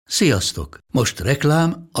Sziasztok! Most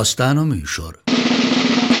reklám, aztán a műsor.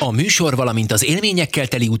 A műsor, valamint az élményekkel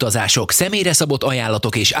teli utazások, személyre szabott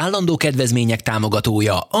ajánlatok és állandó kedvezmények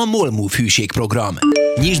támogatója a MOL Move hűségprogram.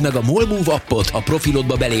 Nyisd meg a MOL Move appot, a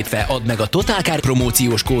profilodba belépve add meg a Totalcar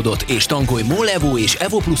promóciós kódot és tankolj MOL Evo és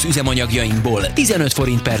Evo Plus üzemanyagjainkból 15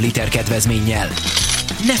 forint per liter kedvezménnyel.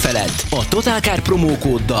 Ne feledd, a Totalcar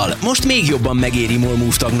promókóddal most még jobban megéri MOL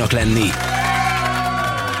Move tagnak lenni.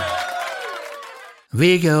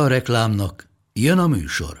 Vége a reklámnak, jön a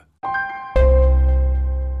műsor.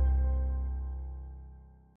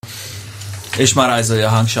 És már rajzolja a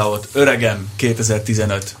hangsávot. Öregem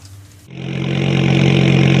 2015.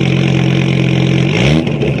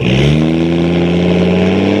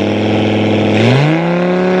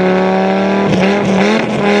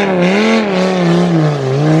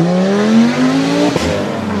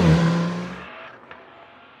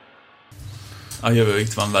 A jövő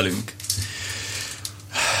itt van velünk.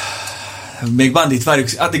 Még Bandit várjuk,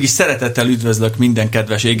 addig is szeretettel üdvözlök minden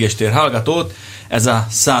kedves égéstér hallgatót. Ez a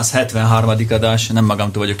 173. adás, nem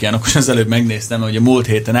magamtól vagyok ilyen okos, az előbb megnéztem, hogy a múlt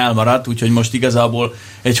héten elmaradt, úgyhogy most igazából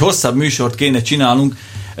egy hosszabb műsort kéne csinálnunk.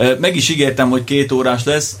 Meg is ígértem, hogy 2 órás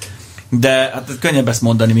lesz, de hát könnyebb ezt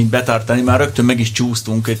mondani, mint betartani. Már rögtön meg is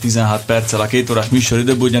csúsztunk egy 16 perccel a 2 órás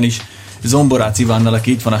műsoridőből, ugyanis Zomborácz Ivánnal,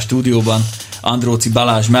 aki itt van a stúdióban, Andróci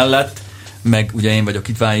Balázs mellett, meg ugye én vagyok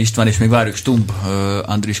itt, Vány István, és még várjuk Stump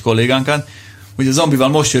Andris kollégánkat. Ugye a Zombival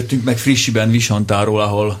most jöttünk meg frissiben Visontáról,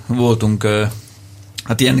 ahol voltunk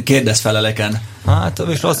hát ilyen kérdezfeleleken. Hát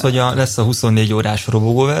és az, hogy lesz a 24 órás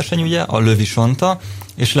robogóverseny, ugye, a Le Visonta,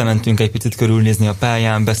 és lementünk egy picit körülnézni a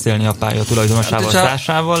pályán, beszélni a pálya tulajdonosával,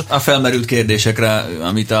 Szásával. A felmerült kérdésekre,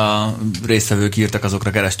 amit a résztvevők írtak,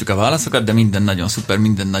 azokra kerestük a válaszokat, de minden nagyon szuper,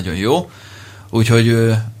 minden nagyon jó.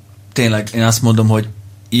 Úgyhogy tényleg én azt mondom, hogy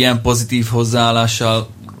ilyen pozitív hozzáállással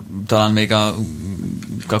talán még a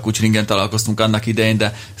Kakucsringen találkoztunk annak idején,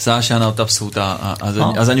 de Szásánál abszolút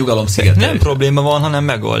az a nyugalom szigetelés. Nem probléma van, hanem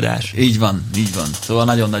megoldás. Így van. Szóval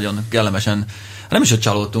nagyon-nagyon kellemesen, nem is, hogy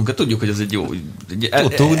csalódtunk, tudjuk, hogy ez egy jó...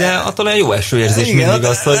 Tudtuk, de attól egy jó esőérzés mindig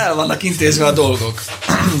az, hogy... El vannak intézve a dolgok.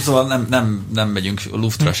 Szóval nem megyünk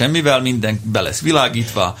luftra semmivel, minden be lesz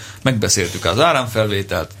világítva, megbeszéltük az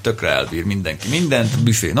áramfelvételt, tökre elbír mindenki mindent,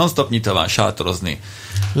 büfé non-stop nyitva van, sátorozni.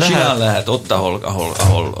 Simán lehet ott,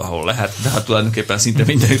 ahol lehet, de hát tulajdonképpen szinte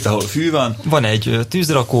mindenütt, ahol fű van. Van egy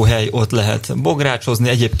tűzrakóhely, ott lehet bográcsozni,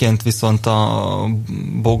 egyébként viszont a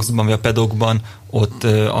boxban, vagy a pedokban ott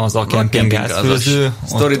az a kempingázfőző.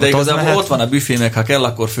 Sztori, de igazából ott van a büfé, meg ha kell,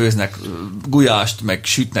 akkor főznek gulyást, meg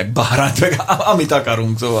sütnek bárányt, meg amit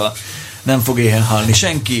akarunk, szóval nem fog éhen halni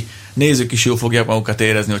senki. Nézők is jól fogják magukat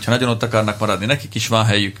érezni, hogyha nagyon ott akarnak maradni, nekik is van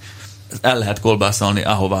helyük. El lehet kolbászolni,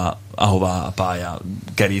 ahová a pálya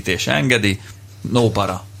kerítése engedi. No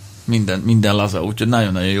para. Minden laza, úgyhogy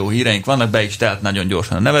nagyon-nagyon jó híreink vannak, be is telt nagyon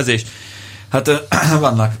gyorsan a nevezés. Hát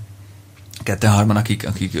vannak 2-3-an,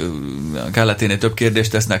 akik kelleténél több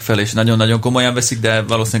kérdést tesznek fel, és nagyon-nagyon komolyan veszik, de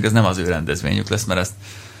valószínűleg ez nem az ő rendezvényük lesz, mert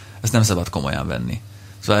ezt nem szabad komolyan venni.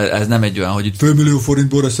 Szóval ez nem egy olyan, hogy itt fél millió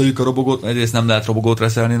forintból reszeljük a robogót, egyrészt nem lehet robogót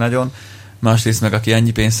reszelni nagyon, másrészt meg aki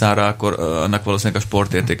ennyi pénzt száll rá, akkor annak valószínűleg a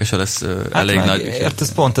sportértékese lesz elég nagy. Érted,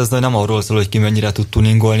 ez pont ez, de nem arról szól, hogy ki mennyire tud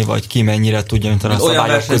tuningolni, vagy ki mennyire tudja, mint a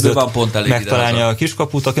szabályok között van pont megtalálni a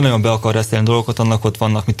kiskaput, aki nagyon be akar reszelni dolgokat, annak ott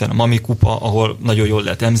vannak, mint a Mami kupa, ahol nagyon jól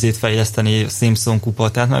lehet MZ-t fejleszteni, Simpson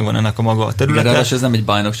kupa, tehát megvan ennek a maga területe. Igen, ez nem egy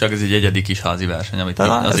bajnokság, ez egy egyedi kis házi verseny, amit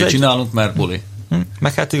azért csinálunk, mert buli.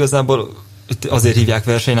 Meg hát igazából azért hívják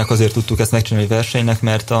versenynek, azért tudtuk ezt megcsinálni versenynek,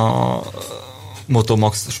 mert a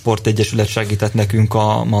Motomax Sportegyesület segített nekünk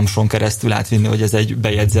a Mamson keresztül átvinni, hogy ez egy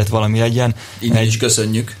bejegyzett valami legyen. Így is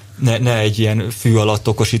köszönjük. Ne egy ilyen fű alatt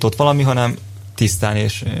okosított valami, hanem tisztán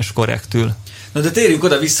és korrektül. Na de térjünk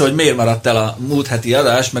oda-vissza, hogy miért maradt el a múlt heti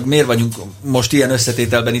adás, meg miért vagyunk most ilyen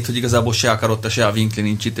összetételben itt, hogy igazából se a Karotta, se a Winkli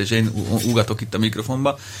nincs itt, és én ugatok itt a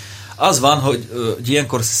mikrofonba. Az van, hogy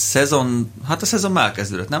ilyenkor a szezon már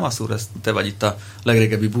kezdődött, nem Asszúr, te vagy itt a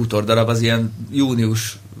legrégebbi bútor darab, az ilyen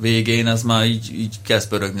június végén, az már így kezd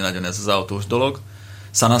pörögni nagyon ez az autós dolog.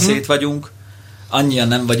 Szanaszét vagyunk, annyian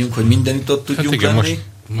nem vagyunk, hogy mindenütt ott tudjunk igen, lenni.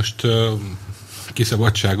 Most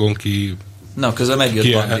kiszabadságon, Na, közben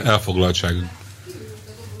megjött Bandi. Elfoglaltság.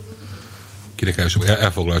 Kinek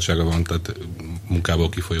elfoglaltsága van, tehát munkából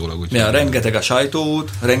kifolyólag. Ja, rengeteg a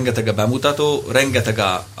sajtóút, rengeteg a bemutató, rengeteg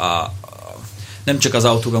a nem csak az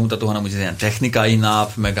autó bemutató, hanem ugye ilyen technikai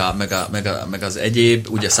nap, meg az egyéb,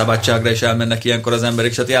 ugye szabadságra is elmennek ilyenkor az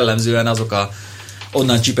emberek, és hát jellemzően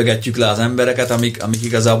onnan csipegetjük le az embereket, amik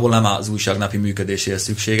igazából nem az újságnapi működéséhez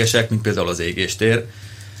szükségesek, mint például az égéstér.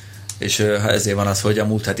 és ezért van az, hogy a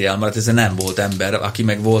múlt heti elmaradt, ez nem volt ember, aki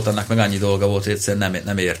meg volt, annak meg annyi dolga volt, hogy egyszerűen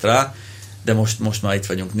nem ért rá, de most már itt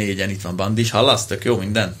vagyunk négyen, itt van Bandi is. Hallasz, tök jó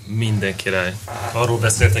minden? Minden király. Arról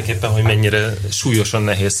beszéltek éppen, hogy mennyire súlyosan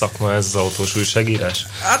nehéz szakma ez az autós újságírás.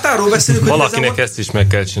 Hát arról beszélünk, hogy valakinek ezt is meg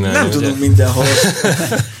kell csinálni. Nem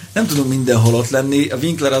tudunk mindenhol ott lenni. A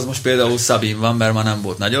Winkler az most például Szabin van, mert már nem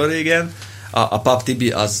volt nagyon régen. A Pap Tibi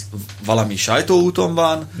az valami sajtóúton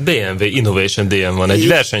van. BMW Innovation DM van, egy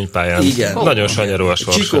versenypályán. Igen. Nagyon sanyarú a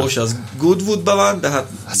sorsa. Csikós az Goodwoodban van, de hát...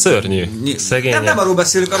 Szörnyű, szegény. Nem arról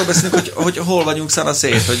beszélünk, hogy hol vagyunk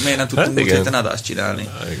szanaszét, hogy miért nem tudtunk múlt héten adást csinálni.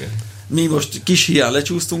 Igen. Mi most kis hián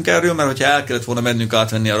lecsúsztunk erről, mert hogyha el kellett volna mennünk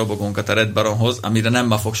átvenni a robogónkat a Red Baronhoz, amire nem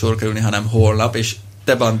ma fog sor kerülni, hanem holnap, és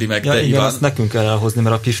te Bandi meg te igen, Ivan. azt nekünk kell elhozni,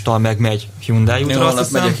 mert a Pistal meg megy Hyundai útra. Holnap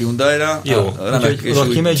megyek Hyundai-ra. Jó. Oda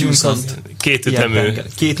kimegyünk, az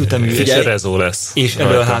kétütemű és Rezó lesz. És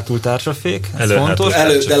elő-hátul társafék, ez fontos.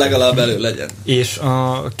 De legalább elő legyen. És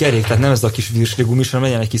a kerék, tehát nem ez a kis virsligum is, hanem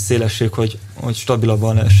legyen egy kis szélesség, hogy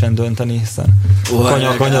stabilabban lehessen dönteni, hiszen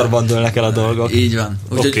kanyarban dőlnek el a dolgok. Így van.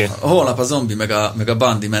 Úgyhogy holnap a Zombi meg a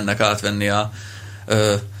Bandi mennek átvenni a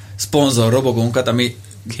szponzor robogónkat, ami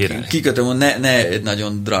kikötöm, hogy ne egy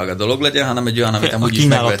nagyon drága dolog legyen, hanem egy olyan, amit amúgy is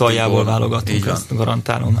megvettünk volna. Válogatunk, ezt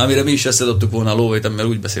garantálom. Amire mi is összedobtuk volna a lóvét, mert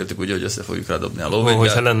úgy beszéltük, úgy, hogy össze fogjuk rádobni a lóvét.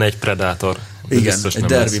 Hogyha lenne egy Predator. Igen, egy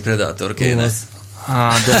Derby Predator kéne.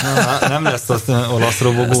 De nem lesz az olasz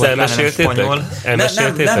robogó, elmeséltétek?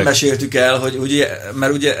 Nem meséltük el, hogy ugye,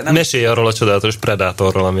 mert ugye... Mesélj arról a csodálatos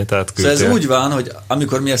Predatorról, amit átküldtél. Szóval ez úgy van, hogy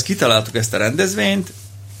amikor mi ezt kitaláltuk, ezt a rendezvényt,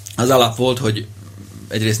 az alap volt, hogy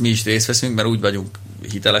egyrészt mi is részt veszünk, mert úgy vagyunk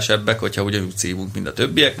hitelesebbek, hogyha ugyanúgy szívunk, mint a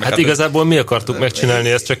többiek. Hát igazából mi akartuk megcsinálni,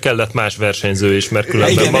 ez csak kellett más versenyző is, mert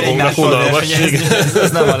különben magunknak unalmas.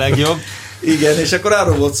 Ez nem a legjobb. Igen, és akkor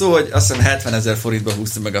arról volt szó, hogy azt hiszem 70 000 forintba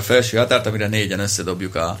húztunk meg a felső határt, amire négyen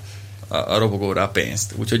összedobjuk a robogóra a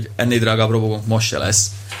pénzt. Úgyhogy ennél drágább robogónk most se lesz.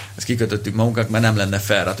 Ezt kikötöttük magunknak, mert nem lenne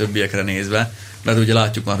fair a többiekre nézve, mert ugye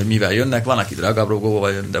látjuk már, hogy mivel jönnek, van, aki drágább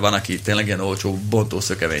robogóval jön, de van, aki tényleg ilyen olcsó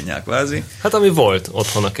bontószökevénnyel kvázi. Hát ami volt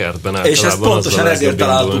otthon a kertben általában. És ezt pontosan ezért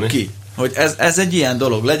találtuk ki, hogy ez egy ilyen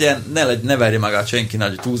dolog legyen, ne verje magát senki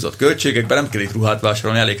nagy túlzott költségekben, nem kell itt ruhát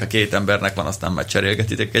vásárolni, elég, ha két embernek van, aztán majd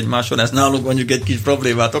cserélgetitek egymáson. Ez nálunk mondjuk egy kis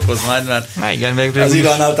problémát okoz majd, mert az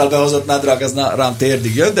Iván által behozott nadrág, az rám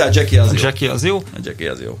térdig jön, de a Jackie az jó. A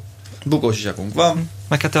Jackie az jó. Bukós isakunk van.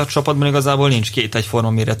 Meg hát a csapatban igazából nincs két egyforma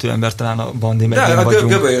méretű ember, talán a Bandi meg én vagyunk.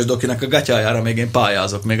 De a Göbölyös Dokinak a gatyájára még én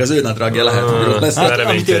pályázok, még az ő nadrágja lehet, hogy jó lesz. Hát,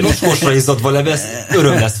 amit én mocskosra izzadva levesz,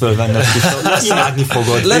 öröm lesz fölvenned. Imádni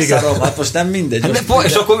fogod. Leszarom, hát most nem mindegy. Hát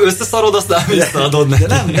és akkor összeszarod, aztán visszaadod neki.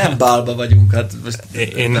 De nem bálba vagyunk. Hát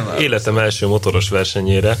én életem első motoros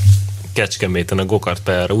versenyére Kecskeméten a Gokart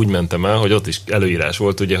pályára úgy mentem el, hogy ott is előírás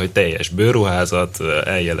volt, ugye, hogy teljes bőruházat,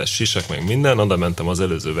 eljeles sisak, meg minden. Oda mentem az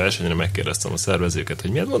előző versenyre, megkérdeztem a szervezőket,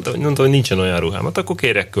 hogy miért mondtam, hogy nincsen olyan ruhám. Hát akkor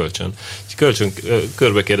kérjek kölcsön.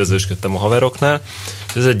 Körbe kérdezősködtem a haveroknál,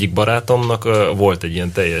 és az egyik barátomnak volt egy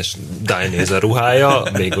ilyen teljes Dainese ruhája,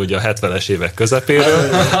 még ugye a 70-es évek közepéről,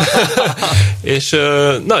 és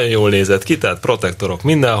nagyon jól nézett ki, tehát protektorok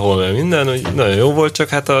mindenhol, mert minden, hogy nagyon jó volt, csak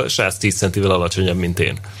hát a srác 10 centivel alacsonyabb, mint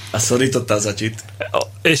én. Azt szorította az acsit.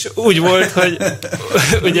 És úgy volt, hogy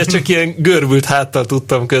ugye csak ilyen görbült háttal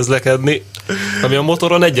tudtam közlekedni, ami a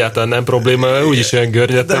motoron egyáltalán nem probléma, mert úgyis olyan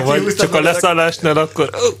görnyetem vagy, csak a leszállásnál akkor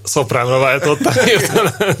szoprámra váltottam.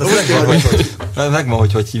 Megvan,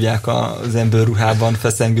 hogy hívják az emberruhában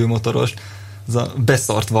feszengő motoros. Ez a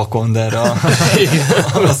beszart vakond erre a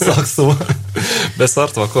szakszó.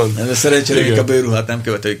 Beszart vakond? De szerencsére a bőrruhát nem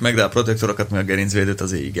követeljük meg, de a protektorokat, meg a gerincvédőt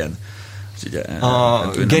azért igen. Ugye,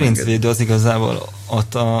 a gerincvédő az igazából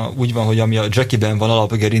ott úgy van, hogy ami a Jackie-ben van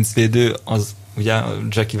alap a gerincvédő, az ugye a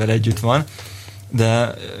Jackie-vel együtt van,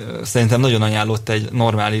 de szerintem nagyon ajánlott egy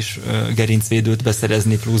normális gerincvédőt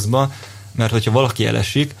beszerezni pluszba, mert hogyha valaki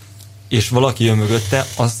elesik, és valaki jön mögötte,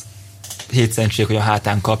 az 7 centség, hogy a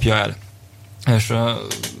hátán kapja el. És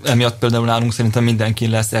emiatt például nálunk szerintem mindenkin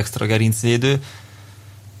lesz extra gerincvédő,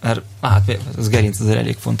 mert hát az gerinc azért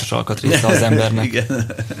elég fontos alkatrésze az embernek.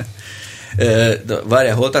 Igen. De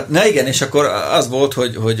várjál, hol? Tehát, na igen, és akkor az volt,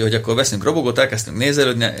 hogy akkor veszünk robogót, elkezdtünk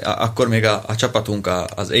nézelődni, akkor még a csapatunk,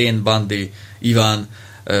 az én, Bandi, Iván,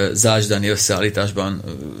 Zács Dani összeállításban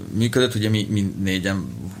működött, ugye mi négyen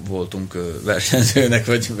voltunk versenyzőnek,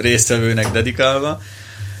 vagy résztvevőnek dedikálva.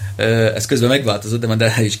 Ez közben megváltozott, de majd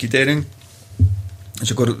erre is kitérünk. És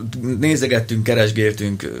akkor nézegettünk,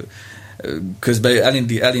 keresgéltünk, közben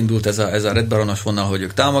elindult ez a Red Baronos vonal, hogy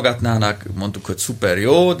ők támogatnának, mondtuk, hogy szuper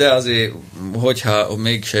jó, de azért, hogyha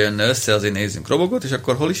mégse jönne össze, azért nézzünk robogot, és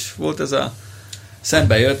akkor hol is volt ez a...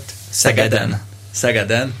 Szembe jött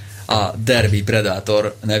Szegeden, a Derby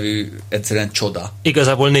Predator nevű egyszerűen csoda.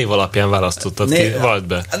 Igazából név alapján választottad ki, vald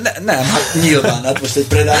be. Nem, hát nyilván, hát most egy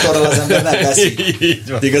Predatorral az ember nem lesz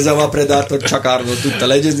itt. Igazából a Predator csak Arnold tudta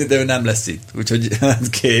legyőzni, de ő nem lesz itt. Úgyhogy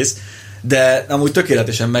kész. De amúgy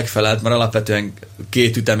tökéletesen megfelelt, mert alapvetően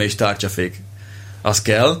 2 ütem és tárcsafék az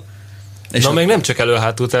kell. És meg nem csak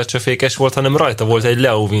elő-hátul tárcsafékes volt, hanem rajta volt egy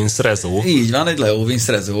Leo Vince Rezo. Így van, egy Leo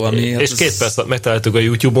Vince Rezo, ami... És 2 perc megtaláltuk a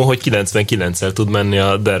YouTube-on, hogy 99-el tud menni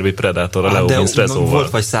a Derby Predator a Leo Vince Rezóval. Volt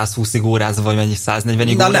vagy 120-ig órázva, vagy mennyi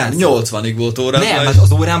 140-ig órázva? Nem, 80-ig volt órázva. Nem,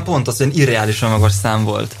 az órán pont az, hogy irreálisan magas szám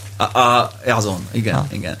volt. Azon,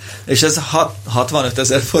 igen. És ez 65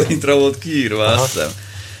 000 forintra volt kiírva, azt hiszem.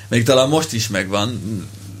 Még talán most is megvan.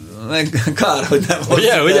 Kár, hogy nem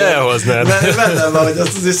hozzá. Ugye elhoznád. Bennem van, hogy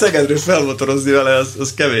azt azért Szegedről felmotorozni vele,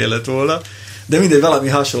 az kevés lett volna. De mindegy, valami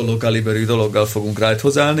hasonló kaliberű dologgal fogunk rajta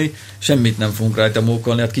hozzállni, semmit nem fogunk rajta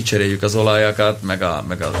mókolni, hát kicseréljük az olajakat, meg a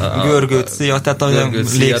görgőt szia, tehát a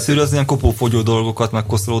légszűrő, az ilyen kopófogyó dolgokat, meg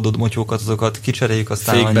koszolódó motyókat, azokat kicseréljük,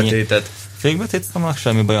 aztán fékbetétet. Fékbetét, annak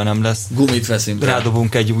semmi baja nem lesz. Gumit veszünk.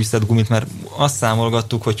 Rádobunk egy új szett gumit, mert azt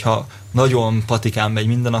számolgattuk, hogyha nagyon patikán megy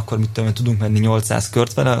minden, akkor mit tudom, tudunk menni 800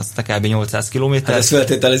 kört vele, azt kb. 800 kilométer. Hát ez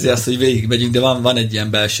feltételezi azt, hogy végigmegyünk, de van egy ilyen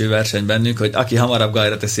belső verseny bennünk, hogy aki hamarabb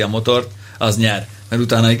gajra teszi a motort, az nyer. Mert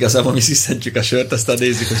utána igazából mi sziszentjük a sört, aztán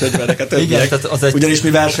nézzük, hogy mennek a többiek. Igen, ugyanis mi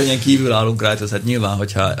versenyen kívül állunk rá, hát nyilván,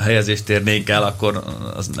 hogyha helyezést érnénk el, akkor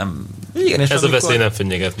az nem... Igen, és ez a veszély nem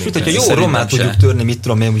fenyeget minket. Sőt, hogyha jó rommá tudjuk törni, mit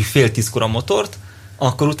tudom én, hogy 9:30-kor a motort,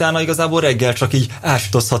 akkor utána igazából reggel csak így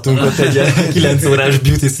ásítozhatunk ott egy 9 órás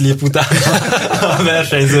beauty sleep után a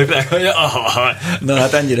versenyzőknek. Na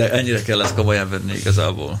hát ennyire kell ezt komolyan venni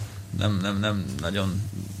igazából. Nem nagyon...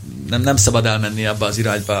 Nem szabad elmenni abba az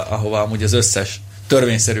irányba, ahova amúgy az összes,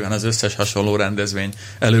 törvényszerűen az összes hasonló rendezvény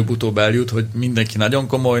előbb-utóbb eljut, hogy mindenki nagyon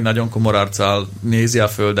komoly, nagyon komor arccal nézi a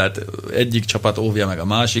földet, egyik csapat óvja meg a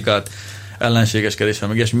másikat, ellenségeskedésre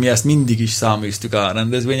meg, és mi ezt mindig is száműztük a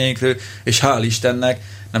rendezvényeinkről, és hál' Istennek,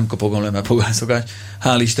 nem kopogom le, mert pogányszokás,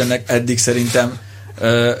 hál' Istennek eddig szerintem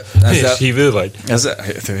és hívő vagy?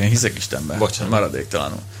 Én hiszek Istenben. Bocsánat.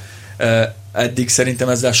 Maradéktalanul. Eddig szerintem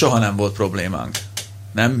ezzel soha nem volt problémánk.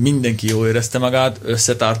 Nem, mindenki jól érezte magát,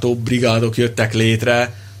 összetartó brigádok jöttek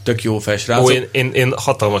létre, tök jó fejsrácok. Én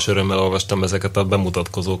hatalmas örömmel olvastam ezeket a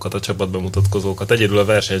bemutatkozókat, a csapatbemutatkozókat. Egyedül a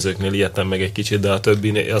versenyzőknél ijedtem meg egy kicsit, de a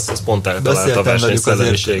többi az pont eltalálta a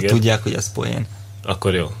versenyszellemiséget. Tudják, hogy ez poén.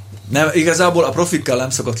 Akkor jó. Nem, igazából a profikkal nem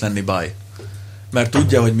szokott lenni baj. Mert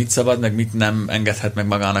tudja, hogy mit szabad, meg mit nem engedhet meg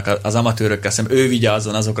magának az amatőrökkel szemben. Ő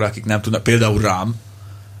vigyázzon azokra, akik nem tudnak, például rám.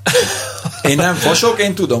 Én nem fosok,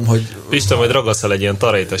 én tudom, hogy... Isten, majd ragasz egy ilyen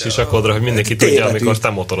tarétes isakodra, hogy mindenki tudja, amikor te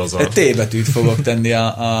motorozol. Egy T-betűt fogok tenni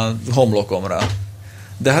a homlokomra.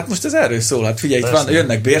 De hát most ez erről szól. Hát figyelj, itt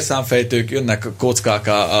jönnek bérszámfejtők, jönnek kockák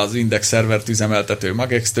az Index szervert üzemeltető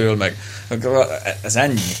Magex-től, meg ez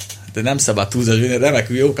ennyi. De nem szabad túlzani,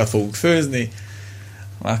 remekül jókat fogunk főzni,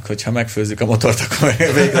 meg hogyha megfőzzük a motort, akkor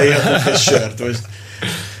végre értünk egy sört most.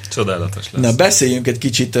 Csodálatos lesz. Na, beszéljünk egy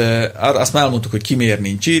kicsit, azt már elmondtuk, hogy ki miért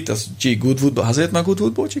nincs itt, az G. Goodwoodba, hazajött már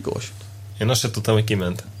Goodwoodból Csikós? Én azt sem tudtam, hogy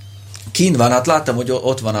kiment. Kint van, hát láttam, hogy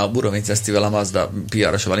ott van a Burovinc Fesztivál, a Mazda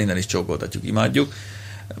PR-osával, innen is csókoltatjuk, imádjuk,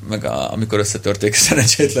 meg amikor összetörték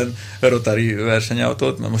szerencsétlen Rotary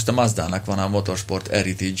versenyautót, mert most a Mazdának van a Motorsport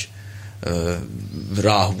Heritage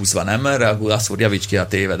ráhúzva, nem? Erre azt mondja, javíts ki, a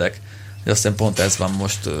tévedek. De aztán pont ez van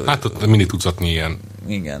most. Hát ott mindig tucatni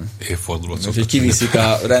ilyen évfordulót. Úgyhogy kiviszik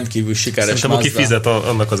a rendkívül sikeres Mazda. Aki fizet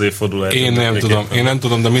annak az évfordulóját. Én nem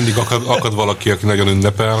tudom, de mindig akad valaki, aki nagyon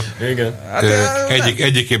ünnepel. Igen.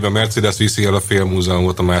 Egyik évben Mercedes viszi el a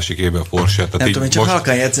félmúzeumot, a másik évben a Porsche. Nem tudom, én csak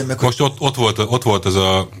halkán jegyzem meg. Most ott volt ez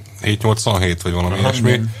a 787, vagy valami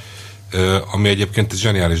ilyesmi, ami egyébként egy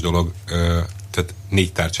zseniális dolog. Tehát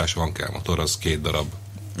 4 tárcsás van kell motor, az 2 darab.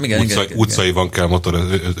 Utcai van kell motor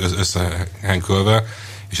összehenkölve,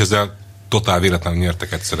 és ezzel totál véletlenül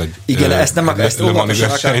nyertek egyszer egy igen, ezt óvatosan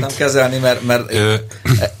akartam kezelni, mert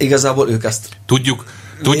igazából ők ezt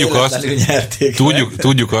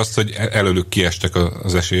tudjuk azt, hogy előlük kiestek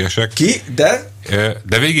az esélyesek.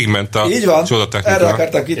 De végigment a csodatechnika. Erre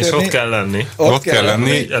akartam kitérni. És ott kell lenni. Ott kell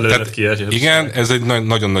lenni. Igen, ez egy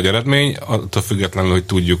nagyon nagy eredmény, attól függetlenül, hogy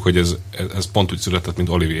tudjuk, hogy ez pont úgy született, mint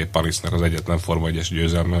Olivier Parisnak az egyetlen Forma 1-es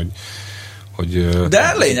győzelme, hogy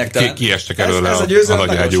de lényegtelen. Kiestek előle ez a győzelem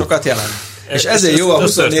nagyon sokat jelent. És ezért jó a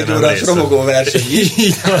 24 órás robogó verseny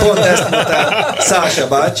is. Pont ezt mondta Szása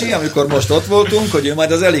bácsi, amikor most ott voltunk, hogy ő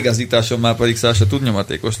majd az eligazításon, már pedig Szása tud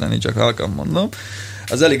nyomatékos lenni, csak halkan mondom,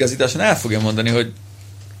 az eligazításon el fogja mondani, hogy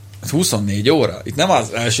 24 óra? Itt nem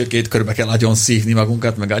az első 2 körbe kell agyon szívni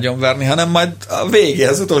magunkat, meg agyonverni, hanem majd a végé,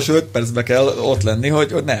 az utolsó 5 percbe kell ott lenni,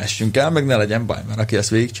 hogy ne essünk el, meg ne legyen baj, mert aki ezt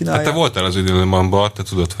végigcsinálja. Hát te voltál az időlembanban, te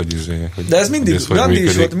tudod, hogy de ez mindig, Gandhi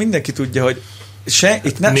is volt, mindenki tudja, hogy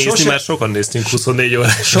nézni már sokan néztünk 24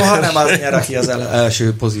 órát. Soha nem az nyer, aki az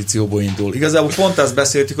első pozícióból indul. Igazából pont azt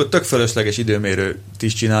beszéltük, hogy tök fölösleges időmérőt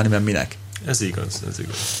is csinálni, mert minek. Ez igaz.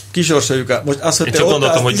 Kisorsoljuk. Most az, hogy én csak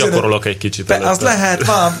gondoltam, hogy gyakorolok egy kicsit. Az lehet,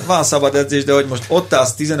 van szabad edzés, de hogy most ott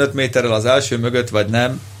állsz 15 méterrel az első mögött, vagy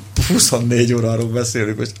nem, 24 óráról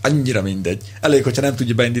beszélünk, most annyira mindegy. Elég, hogyha nem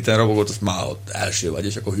tudja beindítani a robogot, azt már ott első vagy,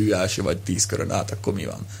 és akkor hű első vagy 10 körön át, akkor mi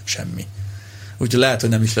van? Semmi. Úgyhogy lehet, hogy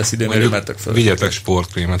nem is lesz időmérő, mert tök föl. Vigyetek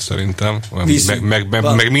sportkrémet szerintem.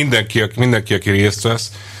 Meg mindenki, aki részt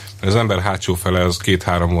vesz. Az ember hátsó fele az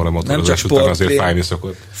 2-3 óra motorozás után azért fájni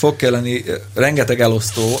szokott. Fog kelleni rengeteg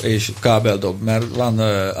elosztó és kábeldob, mert van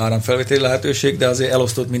áramfelvételi lehetőség, de azért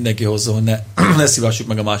elosztót mindenki hozza, hogy ne szívassuk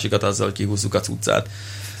meg a másikat azzal, hogy kihúzzuk a cuccát.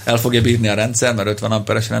 El fogja bírni a rendszer, mert 50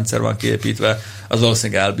 amperes rendszer van kiépítve, az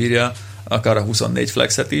valószínűleg elbírja, akár a 24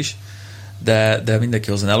 flexet is, de mindenki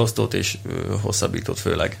hozzon elosztót és hosszabbítót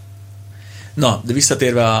főleg. Na, de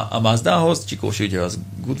visszatérve a Mazdához, Csikós ügye az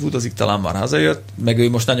Goodwoodozik, talán már hazajött, meg ő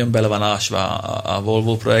most nagyon bele van ásva a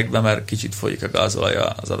Volvo projektbe, mert kicsit folyik a gázolaja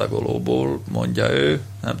az adagolóból, mondja ő.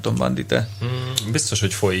 Nem tudom, Bandi, te? Biztos,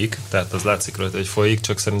 hogy folyik, tehát az látszik rajta, hogy folyik,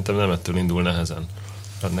 csak szerintem nem ettől indul nehezen.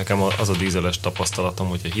 Hát nekem az a dízeles tapasztalatom,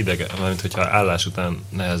 hogyha hideg, mert hogyha állás után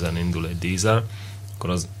nehezen indul egy dízel, akkor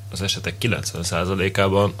az esetek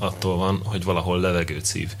 90%-ában attól van, hogy valahol levegőt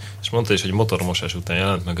szív. És mondta is, hogy motormosás után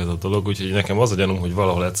jelent meg ez a dolog, úgyhogy nekem az a gyanúm, hogy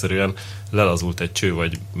valahol egyszerűen lelazult egy cső,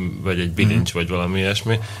 vagy egy bilincs, vagy valami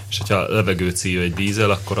ilyesmi, és hogyha levegőt szív egy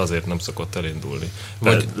dízel, akkor azért nem szokott elindulni.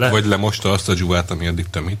 Vagy lemosta azt a dzsuvát, ami addig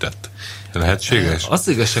tömített. Lehetséges? Azt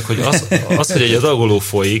igazság, hogy az, hogy egy adagoló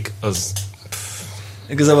folyik, az...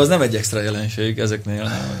 Igazából az nem egy extra jelenség ezeknél,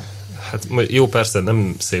 nem. Hát jó, persze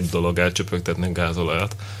nem szép dolog elcsöpögtetni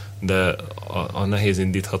gázolajat, de a nehéz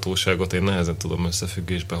indíthatóságot én nehezen tudom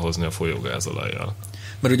összefüggésbe hozni a folyógázolajjal.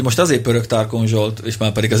 Mert ugye most azért pörög Tarkón Zsolt, és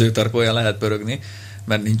már pedig az ő tarkóján lehet pörögni,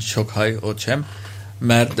 mert nincs sok haj ott sem,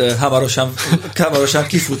 mert hamarosan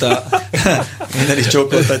kifut minden is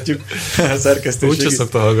csókoltatjuk a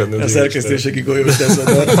szerkesztőségi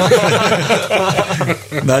golyósteszodor.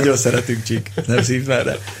 Nagyon szeretünk, Csik, nem szívd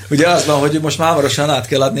merre. Ugye az van, hogy most már hamarosan át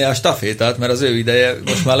kell adni a stafétát, mert az ő ideje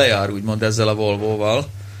most már lejár, úgymond ezzel a Volvoval,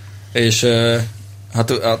 és hát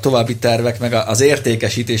a további tervek, meg az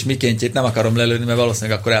értékesítés mikéntjét nem akarom lelőni, mert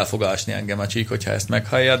valószínűleg akkor el fog ásni engem a Csík, hogyha ezt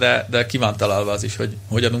meghallja, de ki van találva az is, hogy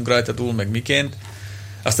hogyan adunk rajta túl, meg miként.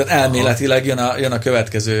 Aztán elméletileg jön a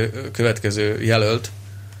következő jelölt,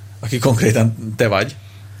 aki konkrétan te vagy.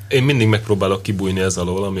 Én mindig megpróbálok kibújni ez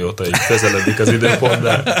alól, amióta így közeledik az időpont,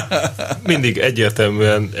 de mindig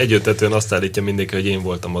egyértelműen azt állítja mindenki, hogy én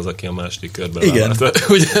voltam az, aki a második körben vállalta.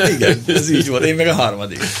 Igen, ez így volt, én meg a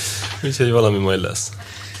harmadik. Úgyhogy valami majd lesz.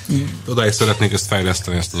 Odáig szeretnék ezt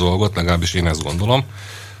fejleszteni, ezt a dolgot, legalábbis én ezt gondolom,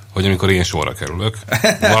 hogy amikor én sorra kerülök,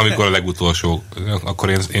 valamikor a legutolsó, akkor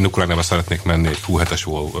én Ukrajnába szeretnék menni egy Q7-es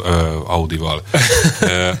Audival,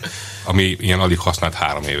 ami ilyen alig használt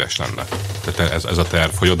 3 éves lenne. Tehát ez a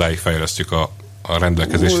terv, hogy odáig fejlesztjük a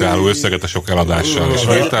rendelkezésre álló összeget a sok eladással és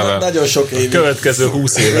vétellel. Nagyon sok év. Következő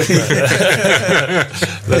 20 évet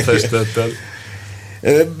lefestettem.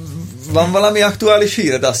 Van valami aktuális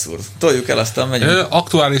híred, Asszúr? Toljuk el, aztán megyünk.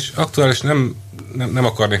 Aktuális nem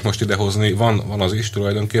akarnék most idehozni, van az is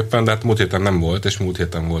tulajdonképpen, de hát múlt héten nem volt, és múlt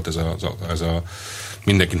héten volt ez a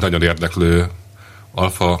mindenkit nagyon érdeklő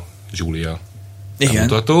Alfa Giulia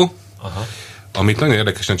bemutató, amit nagyon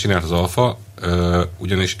érdekesen csinált az Alfa,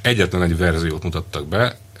 ugyanis egyetlen egy verziót mutattak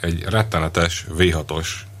be, egy rettenetes V6-os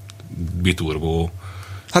biturbó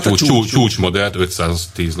csúcsmodellt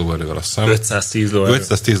 510 lóerővel, azt hiszem. 510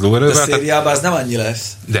 lóerővel. De szériában az nem annyi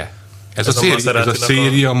lesz. De. Ez a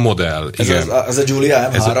széria modell. Ez a Giulia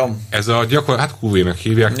M3? Ez a gyakorlatilag, hát QV-nek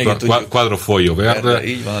hívják, Quadrifoglio Verde.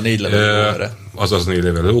 Így van, a 4 levelő. Azaz 4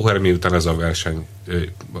 levelő lóher, miután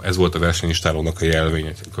ez volt a versenyistálónak a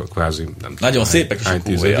jelvény, kvázi nem tudom. Nagyon szépek is a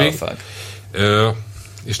QV alfák.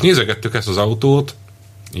 És nézegettük ezt az autót,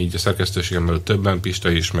 így a szerkesztőségem mellett többen,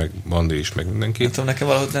 Pista is, meg Bandi is, meg mindenki. Nem tudom, nekem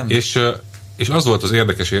valahogy nem. És az volt az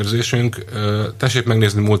érdekes érzésünk, tessék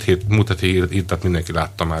megnézni, múlt heti írtat mindenki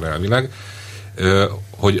látta már elvileg,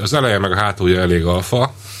 hogy az eleje meg a hátulja elég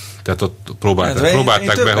alfa, tehát ott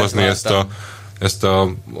próbálták behozni ezt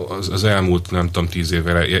az elmúlt, nem tudom, 10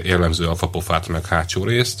 évvel jellemző alfa pofát meg hátsó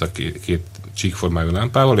részt, a két csíkformájú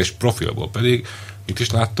lámpával, és profilból pedig mit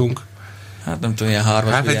is láttunk? Hát nem tudom, ilyen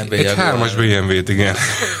 3-as BMW. Egy 3-as BMW-t, igen.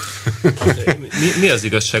 Mi az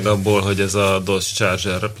igazság abból, hogy ez a Dodge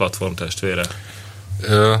Charger platform testvére?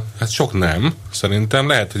 Hát sok nem. Szerintem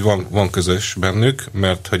lehet, hogy van közös bennük,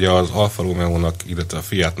 mert hogy az Alfa Romeo-nak, illetve a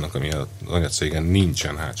Fiatnak, ami az anyacégen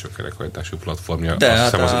nincsen hátsó kerekhajtású platformja, de, azt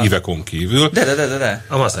hiszem az Ivecon kívül. De.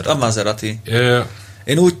 A Maserati.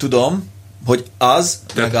 Én úgy tudom, hogy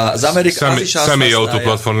meg az Amerika... Személyautó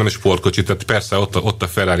platform, nem is sportkocsi, tehát persze ott a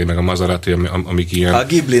Ferrari meg a Maserati, amik ilyen... A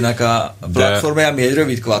Ghibli-nek a platformja, ami egy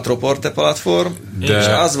rövid quattroporte platform, és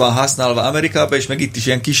az van használva Amerikában, és meg itt is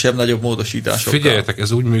ilyen kisebb-nagyobb módosításokkal. Figyeljetek,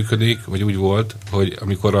 ez úgy működik, vagy úgy volt, hogy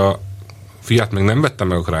amikor a Fiat meg nem vette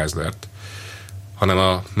meg a Chryslert, hanem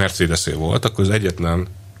a Mercedes-é volt, akkor az egyetlen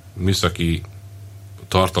műszaki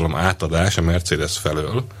tartalom átadás a Mercedes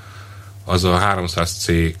felől, az a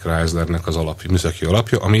 300C Chryslernek az műszaki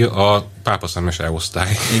alapja, ami a pápaszemes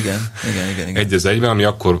E-osztály. Igen. Egy az egyben, ami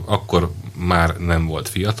akkor már nem volt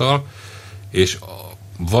fiatal, és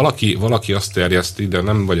valaki azt terjeszti, de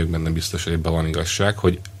nem vagyok benne biztos, hogy ebben van igazság,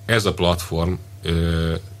 hogy ez a platform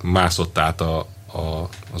mászott át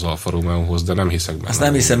az Alfa Romeo-hoz, de nem hiszek benne. Azt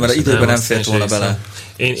nem hiszem, mert időben nem fért volna bele.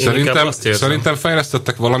 Szerintem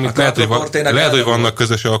fejlesztettek valamit, lehet, hogy vannak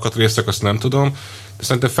közös alkatrészek, azt nem tudom, de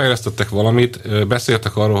szerintem fejlesztettek valamit,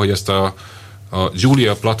 beszéltek arról, hogy ezt a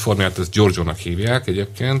Giulia platformját, ezt Giorgio-nak hívják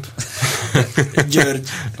egyébként. György.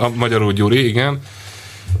 Magyarul Gyuri, igen.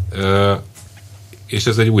 És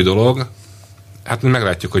ez egy új dolog. Hát mi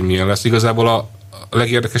meglátjuk, hogy milyen lesz. Igazából a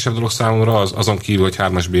legérdekesebb dolog számomra azon kívül, hogy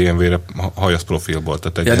 3-as BMW-re hajasz profilból.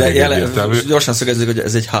 Tehát gyorsan szögezzük, hogy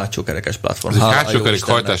ez egy hátsó kerekes platform. Ez egy hátsó kerek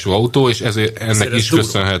hajtású autó, és ennek is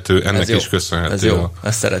köszönhető. Ez jó,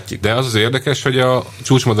 ezt szeretjük. De az érdekes, hogy a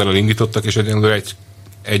csúcsmodellel indítottak, és egyelőre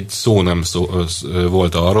egy szó nem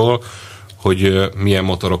volt arról, hogy milyen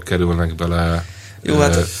motorok kerülnek bele. Jó,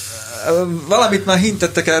 hát valamit már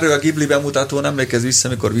hintettek erről a Ghibli bemutatón, emlékezz vissza,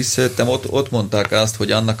 amikor visszajöttem, ott mondták azt,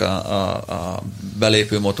 hogy annak a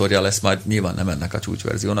belépő motorja lesz majd, nyilván nem ennek a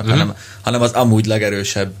csúcsverziónak, hanem az amúgy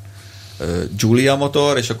legerősebb Giulia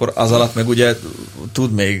motor, és akkor az alatt meg ugye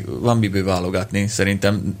van miből válogatni.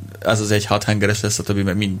 Szerintem ez az egy 6 hengeres lesz, a többi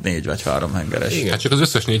meg mind 4 vagy 3 hengeres. Igen, csak az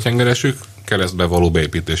összes 4 hengeresük keresztbe való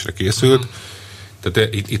beépítésre készült.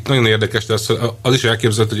 Tehát itt nagyon érdekes, de az is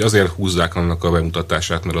elképzelhető, hogy azért húzzák annak a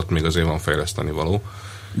bemutatását, mert ott még azért van fejleszteni való.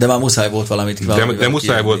 De már muszáj volt valamit de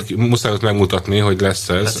muszáj volt megmutatni, hogy lesz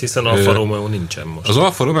ez. Hát hiszen Alfa Romeo nincsen most. Az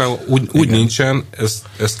Alfa Romeo úgy nincsen,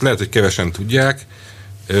 ezt lehet, hogy kevesen tudják,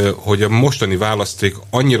 hogy a mostani választék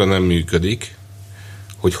annyira nem működik,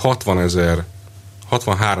 hogy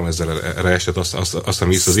 63 000-re esett azt hiszem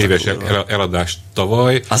az éves eladás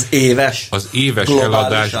tavaly. Az éves? Az éves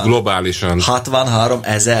eladás globálisan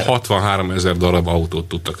 63 000 darab autót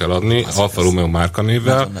tudtak eladni Alfa Romeo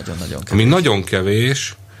márkanévvel, ami nagyon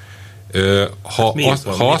kevés. Ha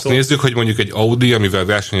azt nézzük, hogy mondjuk egy Audi, amivel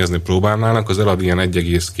versenyezni próbálnának, az elad ilyen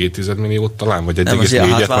 1,2 milliót talán, vagy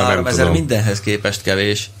 1,4-et, már nem tudom. Mindenhez képest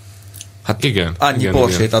kevés. Hát igen. Annyi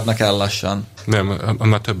Porsche-t adnak el lassan. Nem,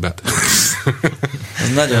 annál többet.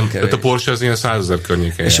 Ez nagyon kevés. Tehát a Porsche az ilyen 100 000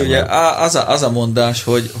 környéken. És ugye az a mondás,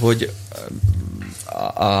 hogy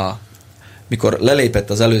mikor lelépett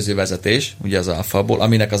az előző vezetés, ugye az Alfa-ból,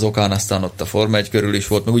 aminek az okán aztán ott a Forma 1 körül is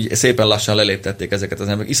volt, meg úgy szépen lassan leléptették ezeket az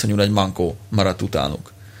emberek, iszonyú nagy mankó maradt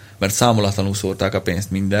utánuk. Mert számolatlanul szórták a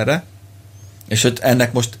pénzt mindenre, és hogy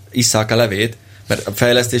ennek most isszák a levét, mert a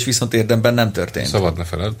fejlesztés viszont érdemben nem történt. Szabad ne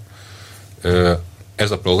feled.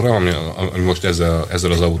 Ez a program, ami most ezzel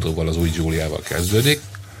az autóval, az új Giuliával kezdődik,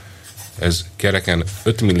 ez kereken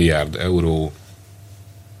 5 milliárd euró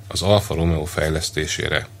az Alfa Romeo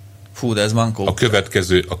fejlesztésére. Fú, de ez mankó.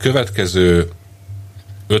 A következő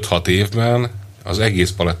 5-6 évben az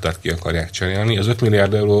egész palettát ki akarják cserélni. Az 5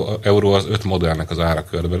 milliárd euró az 5 modellnek az ára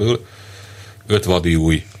körülbelül, 5 vadi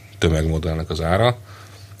új tömegmodellnek az ára.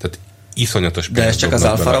 Tehát iszonyatos pénzt. De ez csak az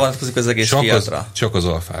Alfára vonatkozik, az egész Fiatra? Csak az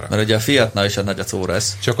Alfára. Mert ugye a Fiatnál is egy nagy a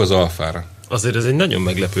Córez. Csak az Alfára. Azért ez egy nagyon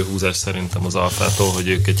meglepő húzás szerintem az Alfától, hogy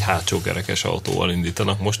ők egy hátsókerekes autóval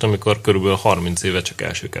indítanak most, amikor körülbelül 30 éve csak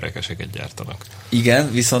elsőkerekeseket gyártanak.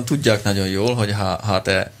 Igen, viszont tudják nagyon jól, hogy ha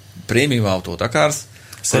te prémium autót akarsz,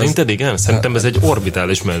 szerinted igen? Szerintem ez egy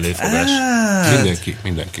orbitális melléfogás.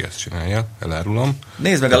 Mindenki ezt csinálja, elárulom.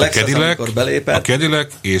 Nézd meg a Lexus, amikor belépett. A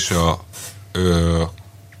Cadillac és a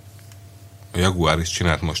Jaguar is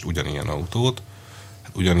csinált most ugyanilyen autót,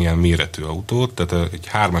 ugyanilyen méretű autót, tehát egy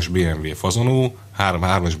 3-as BMW fazonú,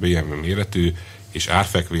 3-as BMW méretű és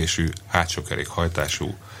árfekvésű,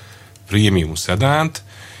 hátsókerékhajtású prémium szedánt,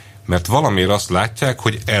 mert valamiért azt látják,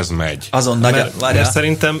 hogy ez megy.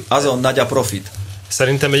 Azon nagy a profit.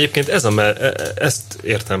 Szerintem egyébként ezt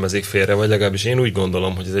értelmezik félre, vagy legalábbis én úgy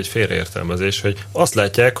gondolom, hogy ez egy félreértelmezés, hogy azt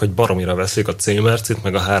látják, hogy baromira veszik a C-Mercit,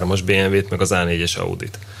 meg a 3-as BMW-t, meg az A4-es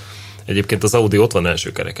Audit. Egyébként az Audi ott van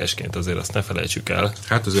első kerekesként, azért azt ne felejtsük el.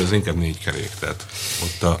 Hát azért az inkább 4 kerék, tehát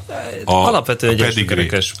ott alapvetően egy első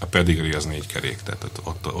kerekes. A pedigree az 4 kerék, tehát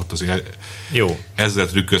ott azért jó. Ezzel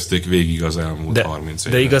trükközték végig az elmúlt 30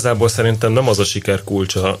 évben. De igazából szerintem nem az a siker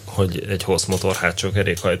kulcsa, hogy egy hosszmotor hátsó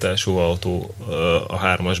kerékhajtású autó a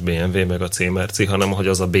 3-as BMW meg a C-Merci, hanem hogy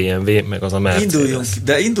az a BMW meg az a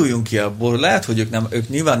Mercedes. Induljunk ki abból, lehet, hogy ők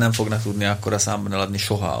nyilván nem fognak tudni akkora számban eladni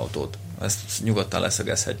soha autót. Ezt nyugodtan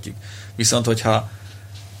leszögezhetjük. Viszont, hogyha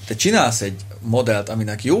te csinálsz egy modellt,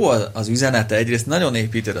 aminek jó az üzenete, egyrészt nagyon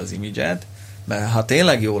építed az imidzset, mert ha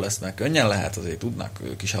tényleg jó lesz, meg könnyen lehet, azért tudnak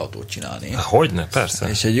ők is autót csinálni. Hogyne, persze.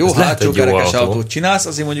 És egy jó hátsókerekes autót csinálsz,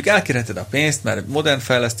 azért mondjuk elkérheted a pénzt, mert modern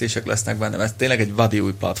fejlesztések lesznek benne, mert ez tényleg egy vadi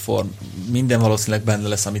új platform, minden valószínűleg benne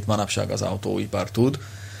lesz, amit manapság az autóipar tud,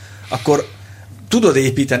 akkor tudod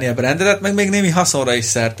építeni a brandedet, meg még némi haszonra is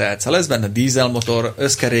szert tehetsz. Ha lesz benne dízelmotor,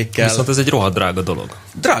 összkerékkel... Viszont ez egy rohadt drága dolog.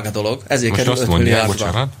 Drága dolog, ezért kerül 5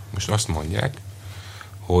 milliárdba. Most azt mondják,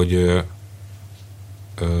 hogy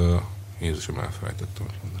Jézusom, elfelejtettem,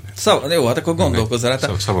 hogy mondani. Jó, hát akkor gondolkozz rá.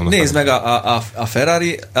 Nézd meg, a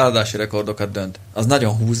Ferrari eladási rekordokat dönt. Az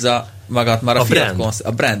nagyon húzza magát már a Fiat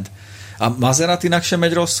a brand. A Maseratinak sem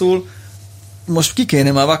megy rosszul. Most ki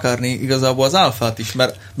kéne már vakarni igazából az Alfát is,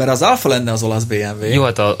 mert az Alfa lenne az olasz BMW. Jó,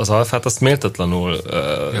 hát az Alfát azt méltatlanul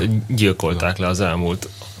gyilkolták le az elmúlt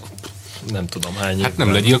nem tudom hány évben. Hát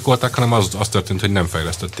nem legyilkolták, hanem az történt, hogy nem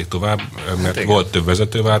fejlesztették tovább, mert hát volt több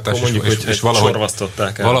vezetőváltás, és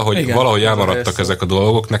valahogy elmaradtak ezek a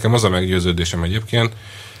dolgok. Nekem az a meggyőződésem egyébként,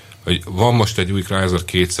 hogy van most egy új Chrysler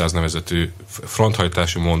 200 nevezetű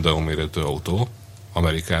fronthajtású Mondeo méretű autó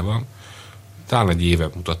Amerikában. Talán egy éve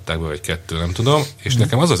mutatták be, vagy 2, nem tudom, és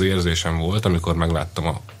nekem az az érzésem volt, amikor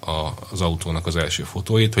megláttam az autónak az első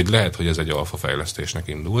fotóit, hogy lehet, hogy ez egy alfa fejlesztésnek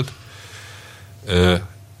indult.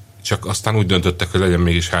 Csak aztán úgy döntöttek, hogy legyen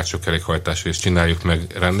mégis hátsó kerékhajtás, és csináljuk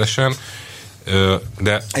meg rendesen.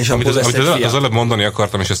 De és amit az előbb mondani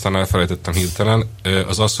akartam, és aztán elfelejtettem hirtelen,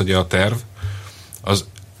 az, hogy a terv, az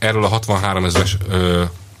erről a 63 000-es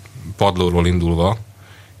padlóról indulva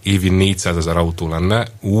évi 400 000 autó lenne,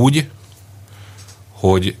 úgy,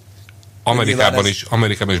 hogy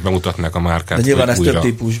Amerikában is bemutatnák a márkát. De nyilván ez újra.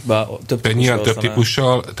 több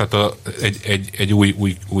típussal, tehát egy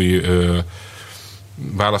új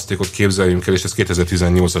választékot képzeljünk el, és ezt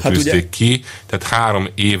 2018-ra tűzték ki, tehát 3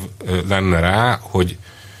 év lenne rá, hogy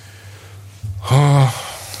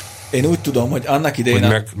én úgy tudom, hogy annak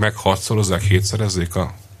idején hogy megharcolozzák, 7-szerezzék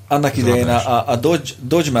annak idején a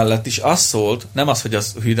Dodge mellett is az szólt, nem az, hogy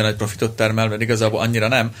az hűden egy profitot termel, mert igazából annyira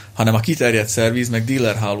nem, hanem a kiterjedt szerviz, meg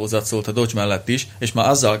dealer hálózat szólt a Dodge mellett is, és már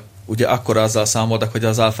azzal számoltak, hogy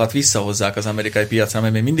az Alfát visszahozzák az amerikai piacra,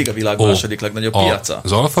 mert még mindig a világ második legnagyobb piaca.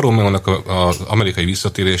 Az Alfa Romeo-nak az amerikai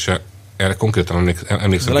visszatérése, erre konkrétan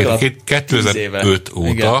emlékszem, 2005 óta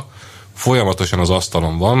igen. Folyamatosan az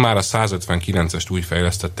asztalon van, már a 159-est úgy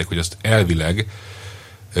fejlesztették, hogy azt elvileg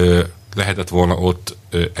lehetett volna ott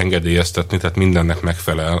engedélyeztetni, tehát mindennek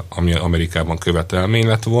megfelel, ami Amerikában követelmény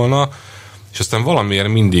lett volna, és aztán valamiért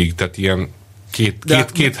mindig, tehát ilyen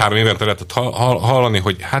két-három évente lehetett hallani,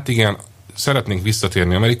 hogy hát igen, szeretnénk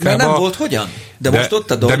visszatérni Amerikába. Mert nem volt hogyan? De most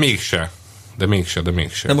ott a Dodge... De mégse.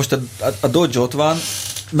 De most a Dodge ott van,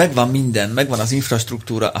 megvan minden, megvan az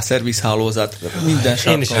infrastruktúra, a szervizhálózat, minden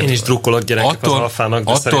Én is drukkolok gyerekek az Alfának,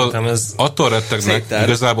 de szerintem ez... Attól rettegnek,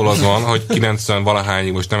 igazából az van, hogy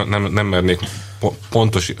 90-valahányig, most nem mernék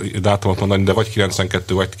pontos dátumot mondani, de vagy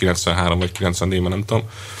 92, vagy 93, vagy 94, nem tudom.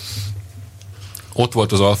 Ott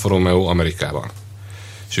volt az Alfa Romeo Amerikában.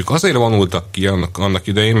 És ők azért vonultak ki annak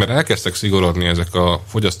idején, mert elkezdtek szigorodni ezek a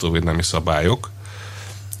fogyasztóvédelmi szabályok,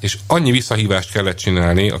 és annyi visszahívást kellett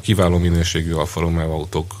csinálni a kiváló minőségű Alfa Romeo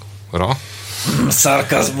autókra.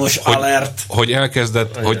 Szarkazmus alert!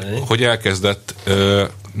 Hogy elkezdett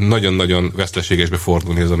nagyon-nagyon veszteségesbe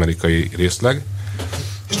fordulni az amerikai részleg,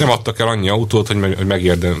 és nem adtak el annyi autót, hogy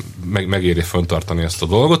megérje fenntartani ezt a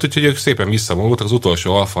dolgot, úgyhogy ők szépen visszavonultak. Az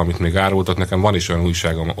utolsó Alfa, amit még árultak, nekem van is olyan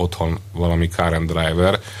újságom otthon, valami Car and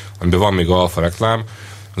Driver, amiben van még Alfa reklám,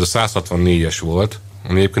 az a 164-es volt,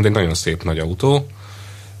 ami egyébként egy nagyon szép nagy autó,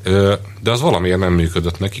 de az valamiért nem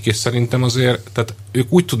működött nekik, és szerintem azért, tehát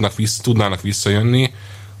ők úgy tudnának visszajönni,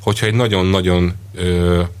 hogyha egy nagyon-nagyon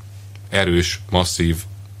erős, masszív,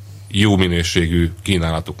 jó minőségű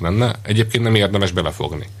kínálatuk lenne. Egyébként nem érdemes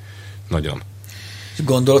belefogni. Nagyon.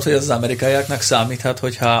 Gondolod, hogy ez az amerikaiaknak számíthat,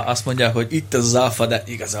 hogyha azt mondják, hogy itt ez az Alfa, de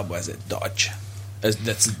igazából ez egy Dodge.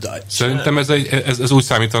 Szerintem ez úgy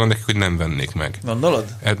számítanak nekik, hogy nem vennék meg. Gondolod?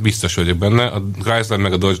 Hát biztos vagyok benne. A Chrysler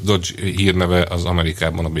meg a Dodge hírneve az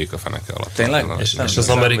Amerikában a békafeneke alatt. Tényleg? És az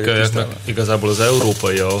amerikaiaknak igazából az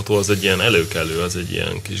európai autó az egy ilyen előkelő, az egy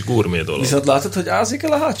ilyen kis gurmé dolog. Viszont látod, hogy ázik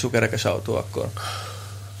el a hátsó kerekes autó akkor?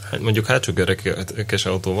 Mondjuk hátsó kerekes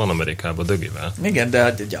autó van Amerikában dögivel. Igen,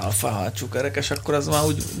 de egy alfa hátsó kerekes, akkor az már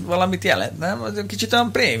úgy valamit jelent, nem? Az kicsit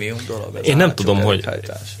olyan prémium dolog. Én nem tudom, hogy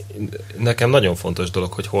nekem nagyon fontos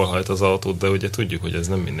dolog, hogy hol hajt az autót, de ugye tudjuk, hogy ez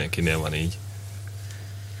nem mindenkinél van így.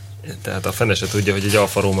 Tehát a fene se tudja, hogy egy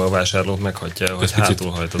Alfa Romeo vásárlót meghagyja, hogy hátul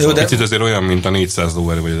hajt az autó. Picit azért olyan, mint a 400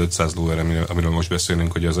 lóerő vagy az 500 lóerő, amiről most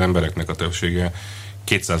beszélünk, hogy az embereknek a többsége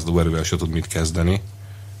 200 lóerővel se tud mit kezdeni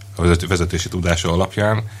a vezetési tudása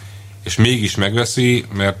alapján, és mégis megveszi,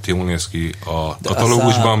 mert jól néz ki a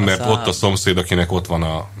katalógusban, mert ott a szomszéd, akinek ott van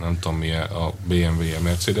a, nem tudom milyen, a BMW-je,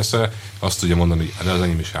 Mercedes-e, azt tudja mondani, hogy az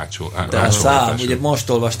enyém is hátsó. De a szám, ugye most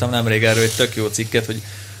olvastam nemrég erről egy tök jó cikket,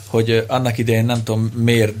 hogy annak idején nem tudom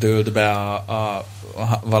miért dőlt be a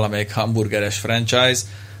valamelyik hamburgeres franchise,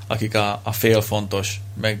 akik a fél fontos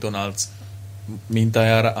McDonald's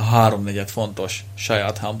mintájára a 3/4 fontos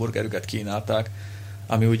saját hamburgerüket kínálták,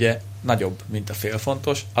 ami ugye nagyobb, mint a fél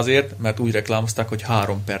fontos, azért, mert úgy reklámozták, hogy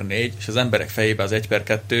 3/4, és az emberek fejében az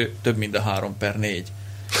 1/2 több, mint a 3/4.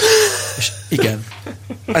 És igen,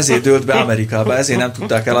 ezért dőlt be Amerikába, ezért nem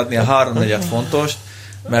tudták eladni a 3/4 fontost,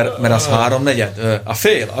 mert az 3/4, a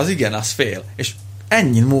fél, az igen, az fél. És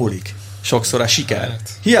ennyin múlik sokszor a siker.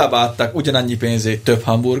 Hiába adtak ugyanannyi pénzét több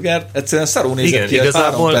hamburgert, egyszerűen szarul nézett ki, hogy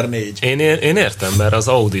 3/4. Én értem, mert az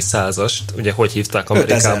Audi 100-ast, ugye hogy hívták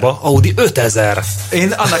Amerikába? Audi 5000.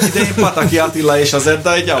 Én annak idején Pataki Attila és az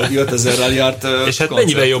Edda egy Audi 5000-rel járt. És hát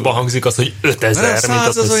mennyivel jobban hangzik az, hogy 5000, mint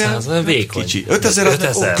az 500. Olyan vékony. Kicsi. 5000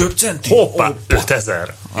 az köbcenti. Hoppá,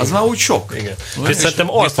 5000. Az már úgy sok. Igen. És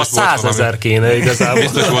szerintem Alfa 100 000 kéne igazából.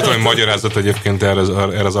 Biztos volt valami magyarázat egyébként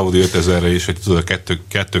erre az Audi 5000-re is, hogy tudod, a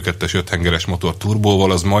 2.2-es 5 hengeres motor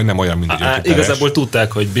turbóval, az majdnem olyan, mint egy 5 igazából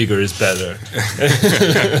tudták, hogy bigger is better.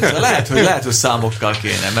 lehet, hogy számokkal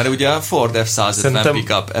kéne, mert ugye a Ford F-150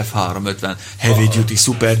 pickup, F350, heavy duty,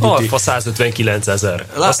 super duty. Alfa 159 000.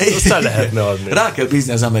 Azt el lehetne adni. Rá kell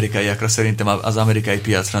bízni az amerikaiakra, szerintem az amerikai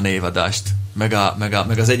piacra névadást,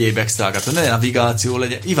 meg az egyéb extrákat, hogy ne navigáció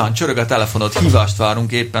legyen. Iván, csörög a telefonot, hívást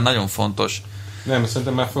várunk éppen, nagyon fontos. Nem,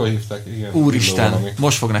 szerintem már felhívták, igen. Úristen,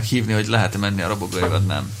 most fognak hívni, hogy lehet menni a robogói, vagy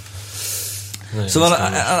nem.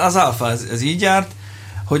 Szóval az Alfa ez így járt,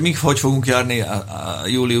 hogy hogy fogunk járni a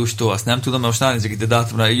júliustól, azt nem tudom, mert most ránézzük itt a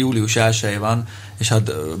dátumra, július 1 van, és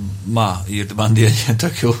hát ma írt Bandi egy ilyen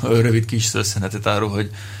tök jó rövid kis összenetet arról, hogy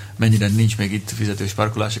mennyire nincs még itt fizetős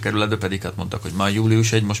parkolás a kerületbe, pedig hát mondtak, hogy már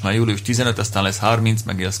július 1, most már július 15, aztán lesz 30,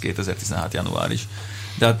 meg az 2016 január is.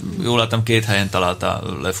 De hát jól láttam, 2 helyen találta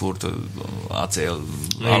lefúrt acél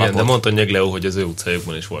alapot. Igen, de mondta Nyegleo, hogy az ő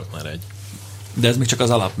utcájukban is volt már egy. De ez még csak az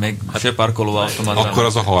alap, még se parkoló automatán. Akkor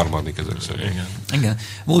az a harmadik ezek szerint. Igen.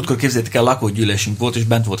 Múltkor képzeljétek el, lakógyűlésünk volt, és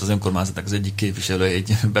bent volt az önkormányzatnak az egyik képviselő,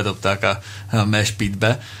 bedobták a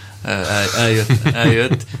mespitbe,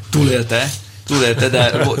 eljött, túlélte,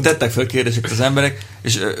 de tettek fel kérdéseket az emberek,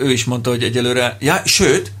 és ő is mondta, hogy egyelőre,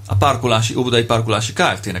 sőt, a óbudai parkolási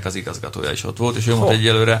Kft-nek az igazgatója is ott volt, és ő mondta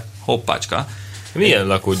egyelőre, hoppácska. Milyen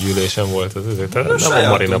lakógyűlésen volt ez? Nem a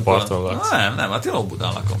Marina parton laksz. Nem, hát én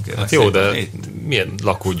Óbudán lakom, kérlek. Hát jó, de milyen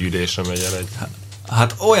lakógyűlésre megy el egy?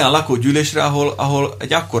 Hát olyan lakógyűlésre, ahol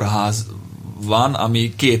egy akkora ház van,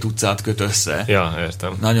 ami 2 utcát köt össze. Ja,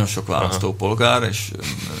 értem. Nagyon sok választópolgár, és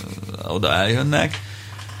oda eljönnek.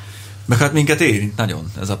 Meg hát minket érint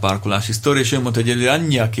nagyon ez a parkolási sztori, és ő mondta, hogy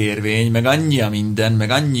annyi a kérvény, meg annyi a minden, meg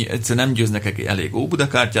annyi, egyszerűen nem győznek elég Óbuda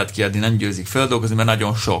kártyát kiadni, nem győzik feldolgozni, mert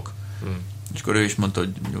nagyon sok. És akkor ő is mondta, hogy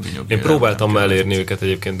nyugi. Én próbáltam elérni őket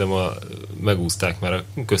egyébként, de ma megúzták, mert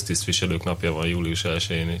a köztisztviselők napja van július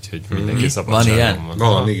 1-én, úgyhogy mindenki szabadságon van.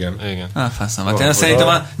 Van, igen. Faszom, hát én szerintem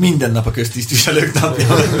már minden nap a köztisztviselők napja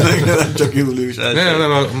van, nem csak július 1.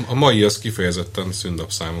 Nem, a mai az kifejezetten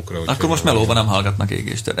szünnap számukra. Akkor most melóban nem hallgatnak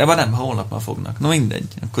égéstől. Ebben nem, holnap már fognak. No mindegy,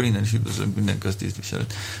 akkor innen is üdvözlünk minden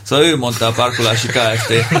köztisztviselőt. Szóval ő mondta a parkolási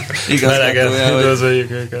Kft. Melegen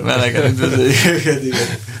üdvözöljük őket. Melegen üdvözöljük őket, igen.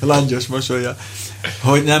 Langyos mosolya.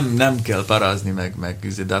 Hogy nem kell parázni, meg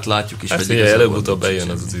de hát látjuk is, hogy előbb-utóbb bejön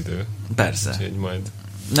az idő. Persze. Majd.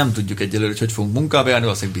 Nem tudjuk egyelőre, hogy fogunk munkába járni,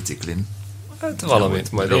 valószínűleg biciklin. Hát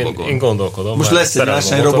valamit, majd én gondolkodom. Most lesz egy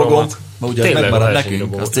versenyrobogónk, ma ugye megmarad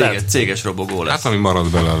nekünk, az céges robogó lesz. Hát ami marad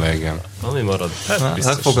belőle, igen. Ami marad. Meg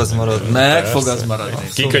fog az maradni. Meg fog az maradni.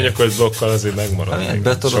 Kikönyökölt blokkal azért megmarad.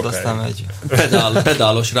 Betolod, aztán megy.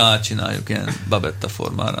 Pedálos rácsináljuk ilyen babetta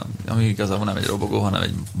formára, ami igazából nem egy robogó, hanem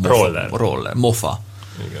egy roller. Mofa.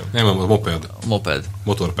 Nem, a moped. Moped.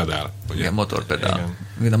 Motorpedál. Ugye? Igen, motorpedál.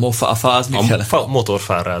 Igen. A fa az mit jelent?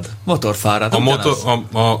 Motorfárád. Motorfárád.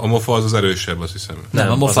 A mofa az erősebb, azt hiszem.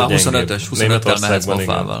 Nem, a mofa 25-ös, 25-tel mehetsz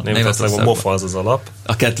mofával. Németországban mofa az alap.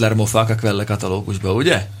 A Kettler mofák a Quelle katalógusban,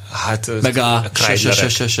 ugye? Hát meg a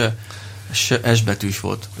S betűs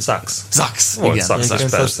volt. Zax. Igen. Zax,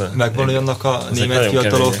 persze. Megvan olyannak a német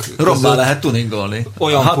fiatalok. Rommá lehet tuningolni.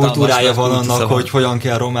 Olyan kultúrája van annak, hogy hogyan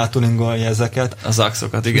kell rommá tuningolni ezeket. A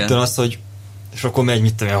Zaxokat, igen. Tudom azt, hogy és akkor megy,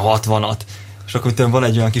 mit tudom, 60-at. És akkor van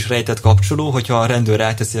egy olyan kis rejtett kapcsoló, hogyha a rendőr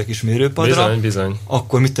ráteszi a kis mérőpadra, bizony.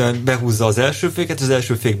 Akkor mit tudom, behúzza az első féket, az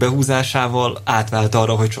első fék behúzásával átvált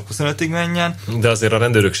arra, hogy csak 25-ig menjen. De azért a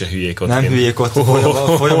rendőrök se hülyék ott. Nem hülyék ott,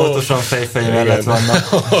 folyamatosan fejfej mellett vannak.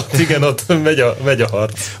 Igen, ott megy a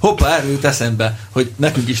harc. Hoppá, erről jut eszembe, hogy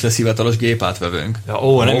nekünk is lesz hivatalos gépátvevőnk.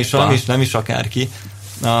 Ja, nem is akárki.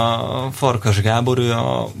 A Farkas Gábor, ő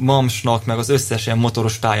a Mamsnak, meg az összes ilyen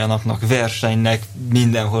motoros pályanapnak, versenynek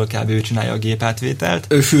mindenhol kb. Ő csinálja a gépátvételt.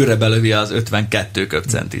 Ő fűre belövi az 52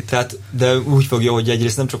 köbcentit. Tehát, de úgy fogja, hogy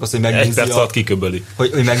egyrészt nem csak az, hogy megnézi egy perc alatt kiköböli.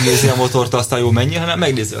 Hogy megnézi a motort, aztán jó mennyi, hanem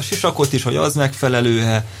megnézi a sisakot is, hogy az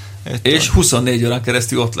megfelelő-e. És 24 órán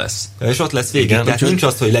keresztül ott lesz. Ja, és ott lesz végig. Igen, tehát nincs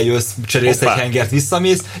az, hogy lejössz, cserélsz egy hengert,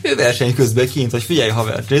 visszamész, ő verseny közben kint, hogy figyelj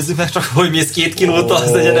haver, nézzük meg csak, hogy mész 2 kilót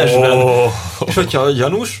az egyenesben. És hogyha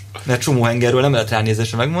gyanús, mert csomó hengerről nem lehet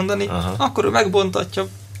ránézésre megmondani, akkor ő megbontatja,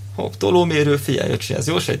 hopp, tolómérő, figyelj, öcsi, ez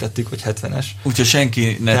jól sejtettük, hogy 70-es. Úgyhogy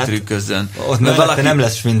senki ne trükközzön. Ott nem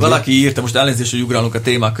lesz mindig. Valaki írta, most elnézést, hogy ugrálunk a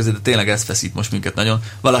témák közé, de tényleg ez feszít most minket nagyon.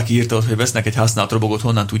 Valaki írta ott, hogy vesznek egy használt robogót,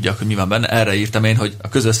 honnan tudják, hogy mi van benne. Erre írtam én, hogy a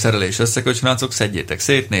közös szerelés összekölcsönátszok, szedjétek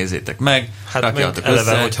szét, nézzétek meg, rakjátok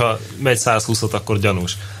eleve, hogyha megy 120-ot, akkor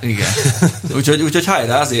gyanús. Igen. Úgyhogy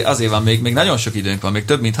hajrá, azért van még nagyon sok időnk van, még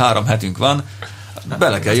több mint 3 hetünk van.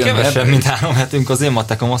 Bele kell jönni. Kevesebb, mint 3 hetünk, az én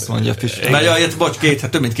matekom azt mondja Pisti. Bocs,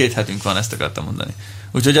 több mint 2 hetünk van, ezt akartam mondani.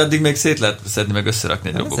 Úgyhogy addig még szét lehet szedni, meg összerakni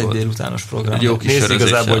egy robogót. Ez egy délutános program. Egy jó kis nézd,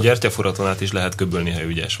 igazából gyertyafuratonát is lehet köbölni, ha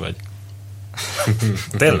ügyes vagy.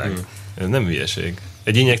 Tényleg? Ez nem hülyeség.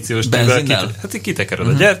 Egy injekciós tűvel kitekered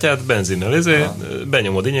a gyertyát, benzinnel,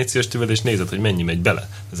 benyomod injekciós tűvel, és nézed, hogy mennyi megy bele.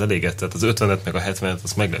 Ez eléget, tehát az 50-et meg a 70-et,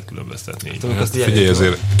 azt meg lehet különböztetni. Figyelj,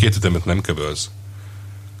 azért 2 ütemet nem köbölsz.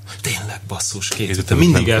 Tényleg, basszus, 2 ütem.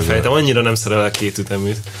 Mindig elfelejtem, annyira nem szerelek 2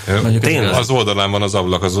 üteműt. Tényleg. Az oldalán van az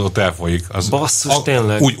ablak, az ott elfolyik. Basszus,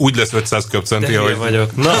 tényleg. Úgy lesz 500 köbcenti, hogy...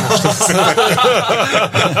 vagyok. Na, most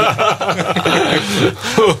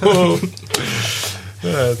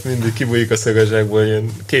hát mindig kibújik a szögezsákból,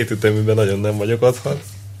 ilyen 2 üteműben nagyon nem vagyok otthon.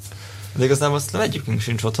 De igazából azt egyikünk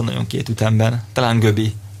sincs otthon nagyon 2 ütemben. Talán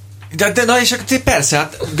Göbi. De na és persze,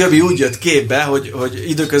 hát Göbi úgy jött képbe, hogy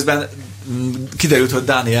időközben kiderült, hogy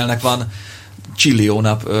Dánielnek van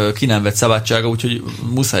csilliónap ki nem vett szabadsága, úgyhogy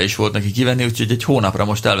muszáj is volt neki kivenni, úgyhogy egy hónapra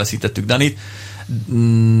most elveszítettük Danit.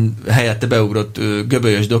 Helyette beugrott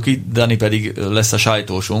Göbölyös Doki, Dani pedig lesz a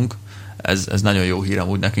sajtósunk. Ez nagyon jó hír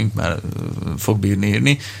amúgy nekünk, mert fog bírni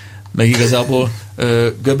írni. Meg igazából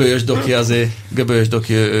Göbölyös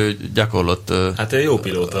Doki gyakorlott. Hát egy jó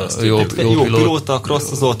pilóta. Jó pilóta,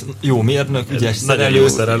 crossozott, jó mérnök, ügyes szerelő. Jó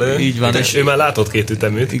szerelő. Így van. És ő már látott 2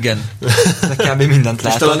 üteműt. Igen. De kb. Mindent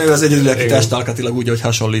látott. És talán ő az egyedül, aki testalkatilag úgy, hogy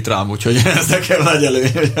hasonlít rám, úgyhogy ez nekem nagy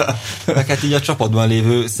előny. Meg hát így a csapatban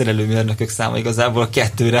lévő szerelőmérnökök száma igazából a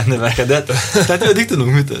 2-re növekedett. Tehát addig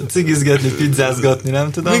tudunk mit cigizgetni, pizzázgatni,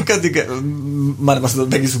 nem tudom. Mink addig, már azt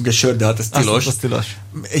mondod, megiszunk egy sört, de hát ez tilos. Az tilos.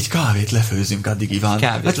 Egy kávét lefőzünk addig,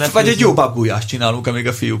 Iván. Vagy egy jó babgulyást csinálunk, amíg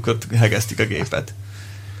a fiúkat hegesztik a gépet.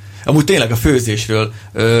 Amúgy tényleg a főzésről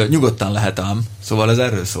nyugodtan lehet ám, szóval ez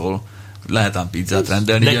erről szól. Lehet ám pizzát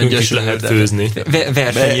rendelni. Nekünk is lehet főzni.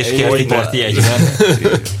 Verseny és kerti parti egyben.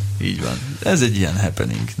 Így van. Ez egy ilyen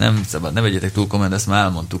happening. Nem szabad, ne vegyetek túl komolyan, ezt már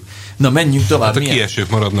elmondtuk. Na, menjünk tovább. Hát a kiesők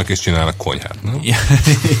maradnak és csinálnak konyhát, nem?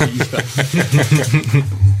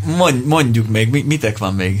 Mondjuk még, mitek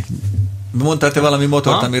van még? Mondtál te valami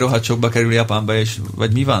motort, ami rohadt sokba kerül Japánba, és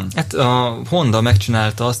vagy mi van? Hát a Honda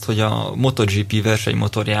megcsinálta azt, hogy a MotoGP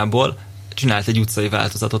versenymotorjából csinált egy utcai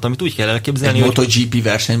változatot, amit úgy kell elképzelni, egy MotoGP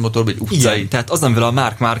versenymotor, vagy utcai? Igen, tehát az, amivel a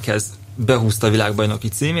Marc Márquez behúzta a világbajnoki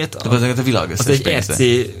címét. Az egy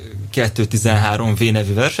RC213V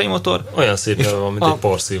nevű versenymotor. Olyan szép neve van, mint egy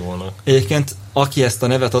porszívónak. Egyébként, aki ezt a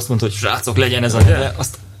nevet azt mondta, hogy srácok, legyen ez a neve,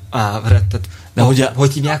 azt rettet. De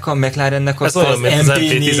hogy hívják a McLarennek azt az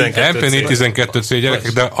MP12C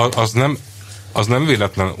gyerekek, de az nem az nem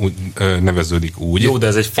véletlen úgy neveződik úgy. Jó, de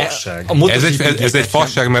ez egy fasság. Ez egy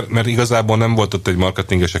fasság, mert igazából nem volt ott egy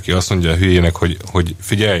marketinges, aki azt mondja a hülyének, hogy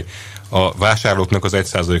figyelj, a vásárlóknak az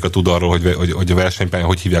 1%-a tud arról, hogy a versenypályán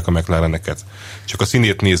hogy hívják a McLareneket. Csak a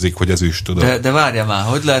színét nézik, hogy ez is tudod. De várja már,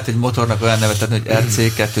 hogy lehet egy motornak olyan nevet adni, hogy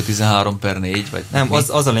RC213/4? Vagy nem,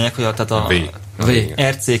 az a lényeg, hogy a V.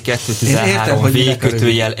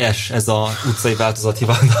 RC213V / S, ez a utcai változat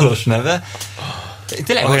hivatalos neve.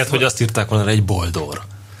 Ahelyett, hogy azt írták volna egy Boldor.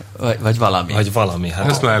 Vagy valami. Vagy valami. Hát.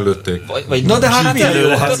 Ezt már előtték. No, de hát nem jó.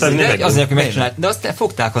 Azért, hogy megcsinált. De azt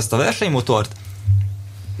fogták azt a versenymotort,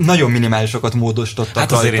 nagyon minimálisokat módosítottak.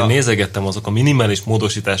 Hát azért én nézegettem, azok a minimális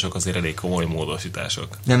módosítások azért elég komoly módosítások.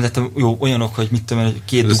 Nem, de jó, olyanok, hogy mit tudom, hogy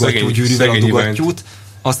 2 dugattyú gyűrűvel a dugattyút,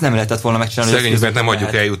 azt nem lehetett volna megcsinálni. Szegényben nem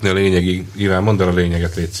hagyjuk eljutni a lényegig. Iván, mondd el a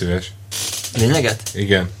lényeget, légy szíves. Lényeget?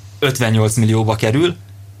 Igen. 58 millióba kerül.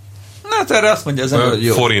 Hát erre azt mondja, ez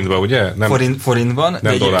jó. Forintba, ugye? Nem, forintban, nem de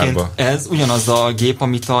egyébként dollárba. Ez ugyanaz a gép,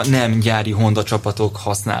 amit a nem gyári Honda csapatok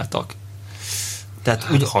használtak. Tehát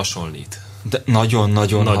hát hasonlít. De nagyon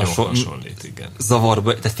hasonlít, igen.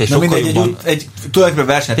 Zavarba, tehát sokkal jobban. Egy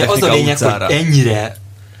tulajdonképpen versenytechnika az a lényeg, utcára. hogy ennyire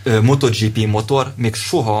MotoGP motor még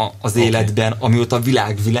soha az életben, amióta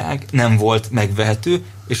világ nem volt megvehető,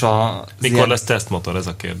 és mikor lesz tesztmotor, ez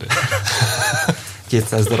a kérdés?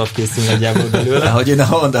 200 darab készül nagyjából belőle. Hogy én a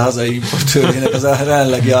Honda hazai importőrének az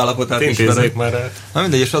jelenlegi állapotát ismerem. Már el. Na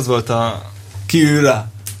mindegy, és az volt a... Kiül rá.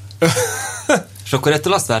 És akkor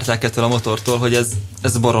ettől azt várták ettől a motortól, hogy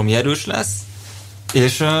ez baromi erős lesz,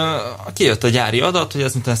 és kijött a gyári adat, hogy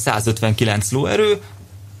ez mint 159 lóerő,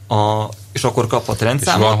 és akkor kaphat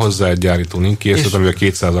rendszámot. És van hozzá egy gyári tuning készült, amivel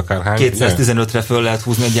 200 akárhány. 215-re föl lehet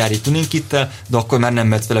húzni egy gyári tuning kittel, de akkor már nem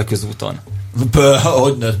mehetsz vele közúton.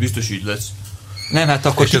 Hogyne, ez biztos így lesz. Nem, hát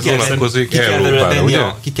akkor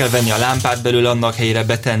ki kell venni a lámpát belőle, annak helyére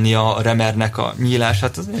betenni a remernek a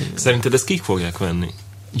nyílását. Szerinted ezt kik fogják venni?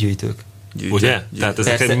 Gyűjtők. Ugye? Tehát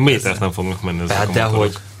ezek egy métert nem fognak menni ezek a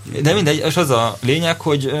motorok. De mindegy, és az a lényeg,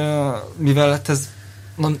 hogy mivel ez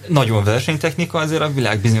nagyon versenytechnika, azért a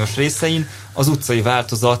világ bizonyos részein az utcai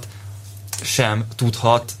változat sem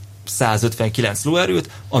tudhat 159 lóerőt,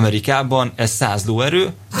 Amerikában ez 100 lóerő,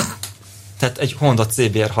 tehát egy Honda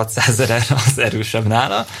CBR 600R az erősebb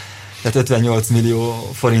nála, tehát 58 millió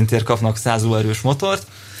forintért kapnak 100 lóerős motort,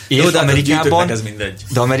 és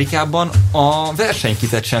Amerikában a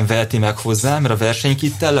versenykitet sem veheti meg hozzá, mert a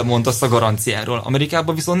versenykittel lemondasz a garanciáról.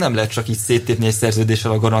 Amerikában viszont nem lehet csak így széttépni egy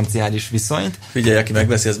szerződéssel a garanciális viszonyt. Figyelj, aki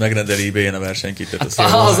megveszi, az megrendeli eBay-en a versenykitet.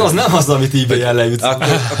 Az nem az, amit eBay-en leütsz.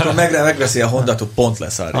 Akkor megveszi a Hondától, pont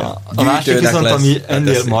leszárja. A másik viszont, ami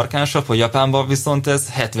ennél markánsabb, hogy Japánban viszont ez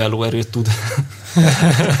 70 lóerőt tud.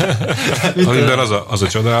 Amiben az a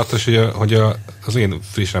csodálatos, hogy az én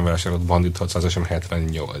frissen vásárolt Bandit 600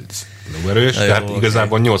 78 lóerős, tehát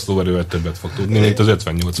igazából 8 lóerővel többet fog tudni, mint az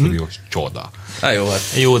 58 milliós csoda.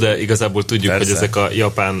 Jó, de igazából tudjuk, hogy ezek a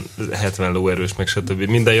japán 70 lóerős, meg stb.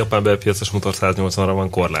 Minden japán belpiacos motor 180-ra van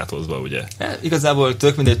korlátozva, ugye? Igazából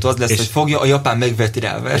tök mindegy, az lesz, hogy fogja a japán megveti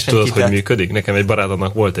rá a versenykitet. Tudod, hogy működik? Nekem egy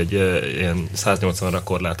barátomnak volt egy ilyen 180-ra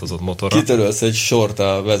korlátozott motorra. Kitörölsz egy sort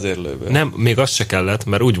a vezérlőből. Nem, még az se kellett,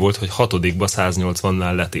 mert úgy volt, hogy 6-ba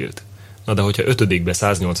 180-nál letilt. Na de hogyha 5-be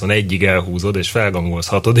 181-ig elhúzod, és felgangolsz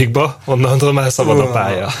 6-ba, onnantól már szabad a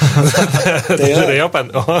pálya.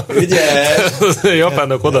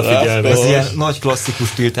 Japánok odafigyelnek. Ez ilyen nagy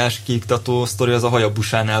klasszikus tiltás kiiktató sztori, az a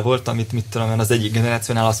Hayabusánál volt, amit mit tudom, az egyik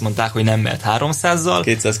generációnál azt mondták, hogy nem mehet 300-zal.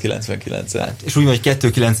 299-el. És úgy, hogy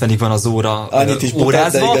 290-ig van az óra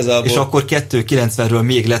órázva, és akkor 290-ről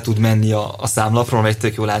még le tud menni a számlapról, egy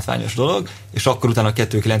tök jó látványos dolog, és akkor utána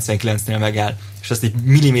 299-nél megáll. És ezt egy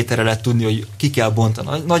milliméterre lehet tudni, hogy ki kell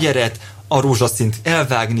bontani nagy eret, a rózsaszint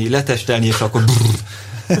elvágni, letestelni, és akkor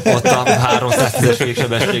ott a 310-es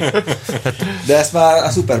végsebesség. De ezt már a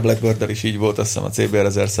Super Blackbird-del is így volt, azt hiszem a CBR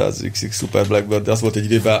 1100XX Super Blackbird, de az volt egy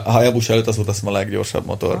időben, a Hayabusa előtt az volt azt a leggyorsabb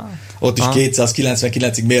motor. Ott is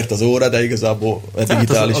 299-ig mért az óra, de igazából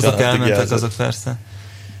digitálisan azok elmentek, azok persze.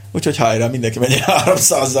 Úgyhogy hajrá, mindenki menjen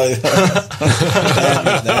 300-zal.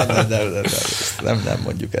 Nem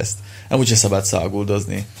mondjuk ezt. Nem úgyse szabad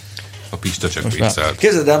száguldozni. A pista csak viccelt.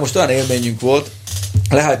 Képzeld el, most olyan élményünk volt,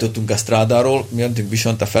 lehajtottunk a strádáról, mi jöntünk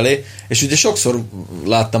Bisonta felé, és ugye sokszor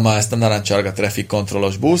láttam már ezt a narancsárga traffic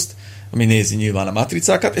kontrollos buszt, ami nézi nyilván a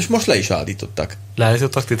matricákat, és most le is állítottak.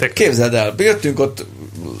 Leállítottak titeket? Képzeld el, jöttünk ott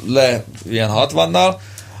le ilyen 60-nal,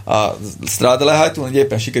 a stráda lehajtón, hogy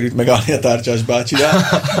éppen sikerült megállni a tárcsás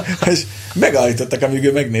bácsinál, és megállítottak, amíg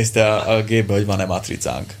ő megnézte a gépbe, hogy van-e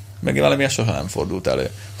matricánk. Meg valamilyen soha nem fordult elő.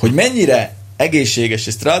 Hogy mennyire egészséges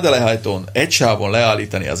egy stráda lehajtón egy sávon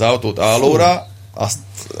leállítani az autót állóra, azt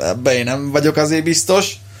ebben én nem vagyok azért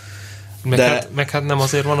biztos. Meg hát nem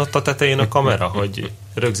azért van ott a tetején a kamera, hogy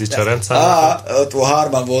rögzítse a rendszámokat. Ott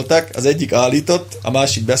 3-an voltak, az egyik állított, a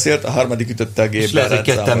másik beszélt, a harmadik ütötte a gépbe. És lehet, hogy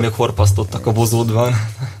ketten még horpasztottak a bozódban.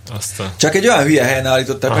 Csak egy olyan hülye helyen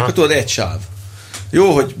állították meg, hogy tudod, egy sáv.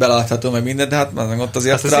 Jó, hogy belátható meg mindent, de hát ott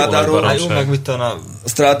azért hát a Strádáról... Jó, meg mit a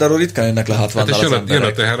Strádáról ritkán jönnek le 60-nal az emberek. Jön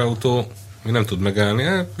a teherautó, mi nem tud megállni,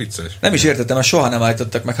 vicces. Nem is értettem, mert soha nem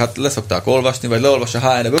állítottak meg, hát leszokták olvasni, vagy leolvas a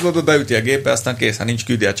HN-be, beüti a gépbe, aztán kész, hát nincs,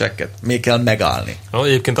 küldi a csekket. Még kell megállni.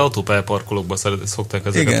 Egyébként autópályaparkolókban szokták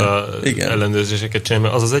ezeket ellenőrzéseket csinálni,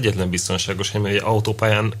 mert az az egyetlen biztonságos hely, mert egy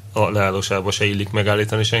autópályán a leállósában se illik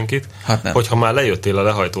megállítani senkit. Hát nem. Hogyha már lejöttél a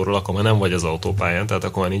lehajtóról, akkor már nem vagy az autópályán, tehát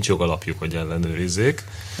akkor már nincs jogalapjuk, hogy ellenőrizzék.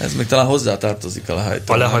 Ez még talán hozzátartozik a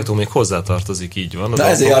lehajtó. A lehajtó még hozzátartozik, így van. De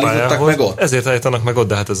ezért állítottak meg ott. Ezért állítanak meg ott,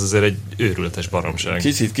 de hát ez azért egy őrületes baromság.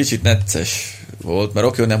 Kicsit necces volt, mert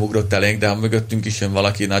oké, nem ugrott elénk, de ha mögöttünk is jön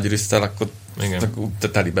valaki nagy rüsztel, akkor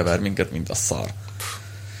telibe ver minket, mint a szar.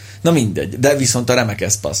 Na mindegy, de viszont a remek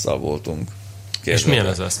Espace-szal voltunk. És milyen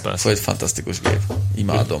az Espace? Egy fantasztikus gép.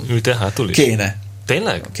 Imádom. Ültél hátul is? Kéne.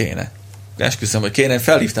 Tényleg? Kéne. Esküszöm, hogy kéne.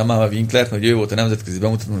 Felhívtam Máma Winklert, hogy ő volt a nemzetközi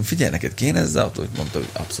bemutató, hogy figyelj, neked kéne ez az autó? Mondta, hogy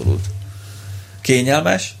abszolút.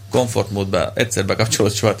 Kényelmes, komfortmódban egyszer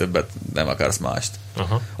bekapcsolod, soha többet nem akarsz mást.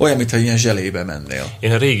 Aha. Olyan, mintha ilyen zselébe mennél.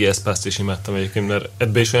 Én a régi Espace-t is imádtam egyébként, mert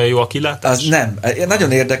ebben is olyan jó a kilátás. Az nem.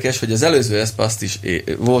 Nagyon érdekes, hogy az előző Espace-t is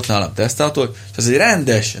volt nálam tesztautó, és az egy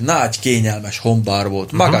rendes, nagy, kényelmes honbar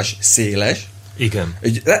volt, magas, széles. Igen.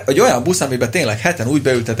 Egy olyan busz, amiben tényleg heten úgy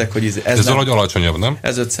beültetek, hogy ez valahogy alacsonyabb, nem?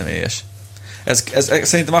 Ez 5 személyes. Ez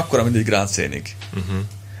szerintem akkora, mint egy Grand Scenic.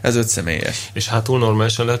 Ez 5 személyes. És hátul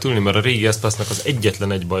normálisan lehet ülni, mert a régi Espace-nak az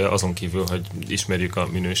egyetlen egy baja, azon kívül, hogy ismerjük a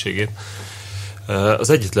minőségét, az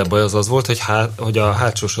egyetlen baj az volt, hogy a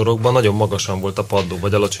hátsó sorokban nagyon magasan volt a padló,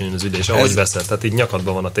 vagy alacsonyan az ülés, ahogy veszed, tehát így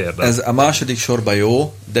nyakadban van a térded. Ez a második sorban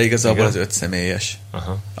jó, de igazából az 5 személyes.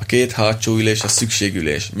 Aha. A 2 hátsó ülés a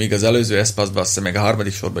szükségülés, míg az előző Espace-ban azt meg a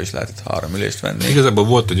harmadik sorban is lehetett 3 ülést venni. Igazából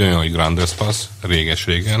volt egy olyan, hogy Grand Espace,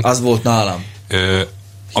 réges-régen. Az volt nálam.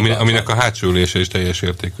 Aminek a hátsó ülése is teljes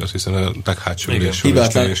értékű, azt hiszem a leghátsó ülés is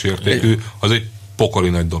teljes értékű. Az egy pokoli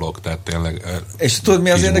nagy dolog, tehát tényleg. És tudod, mi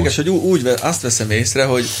az érdekes, hogy úgy azt veszem észre,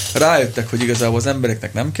 hogy rájöttek, hogy igazából az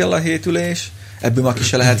embereknek nem kell a 7 ülés, ebből már ki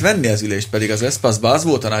se lehet venni az ülést, pedig az Espace-ban az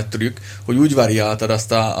volt a nagy trükk, hogy úgy variáltad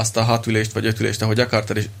azt a 6 ülést vagy 5 ülést, ahogy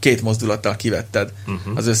akartad, és 2 mozdulattal kivetted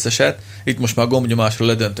az összeset. Itt most már a gombnyomásról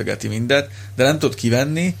ledöntögeti mindet, de nem tudod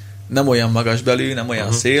kivenni, nem olyan magas belül, nem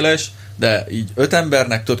olyan széles, de így 5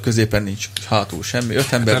 embernek, tudod, középen nincs hátul semmi. 5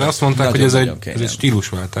 embernek. Tehát azt mondták, hogy ez egy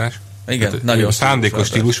stílusváltás. Igen, tehát nagyon szándékos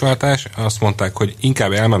stílusváltás. Azt mondták, hogy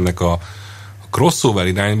inkább elmennek a crossover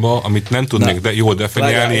irányba, amit nem tudnék jól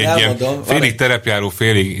definiálni, egy ilyen félig terepjáró,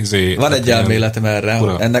 félig van egy elméletem erre,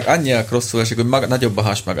 ennek annyi a crossover, hogy nagyobb a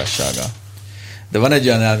hasmagassága. De van egy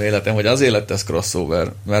olyan elméletem, hogy azért lett ez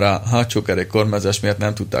crossover, mert a hátsó kerék kormányzás miatt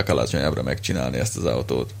nem tudták alacsonyabbra megcsinálni ezt az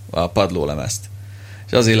autót, a padlólemezt.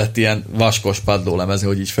 És azért lett ilyen vaskos padlólemez,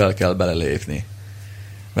 hogy így fel kell belelépni.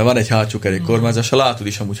 Mert van egy hátsó kerék kormányzás, ha látod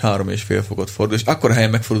is amúgy 3,5 fokot fordul, és akkor a helyen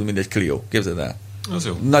megfordul, mint egy Clio. Képzeld el. Az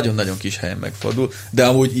jó. Nagyon-nagyon kis helyen megfordul, de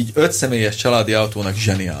amúgy így 5 személyes családi autónak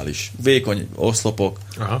zseniális. Vékony oszlopok,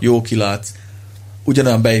 jó kilátsz,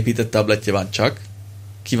 ugyanolyan beépített tabletje van, csak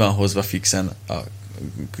ki van hozva fixen a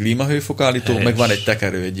klímahőfokállító, meg van egy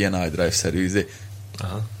tekerő, egy ilyen iDrive-szerű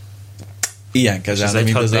ilyen kezelni,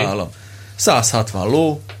 mint az állam. 160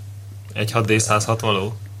 ló. Egy 6D 160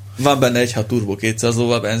 ló? Van benne 1.6 turbo 200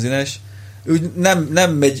 lóval benzines. Úgy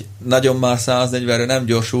nem megy nagyon már 140-re, nem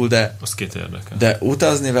gyorsul, de... Az két érdekel. De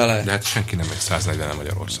utazni vele... De hát senki nem megy 140-re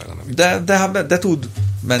Magyarországon. De tud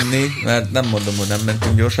menni, mert nem mondom, hogy nem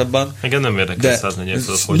mentünk gyorsabban. Igen, nem érdekel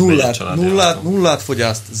 140, hogy megy a családi nullát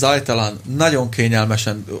fogyaszt, zajtalan, nagyon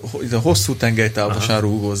kényelmesen, hosszú tengelytávosan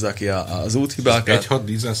rúgózza ki az úthibákat. 1.6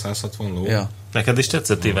 dízel 160 ló. Ja. Neked is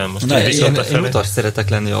tetszett, Iván? Most én utas szeretek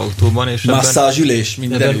lenni autóban, és masszázsülés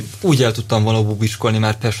mindenütt. Úgy el tudtam volna bubiskolni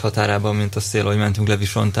már Pest határában, mint a szél, hogy mentünk le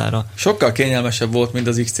Visontára. Sokkal kényelmesebb volt, mint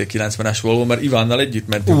az XC90-es Volvo, mert Ivánnal együtt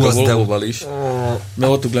mentünk a Volvoval is.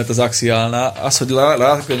 Mert ott lett az Axiálnál. Az, hogy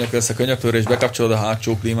rákönyökölsz a könyöklőre, és bekapcsolod a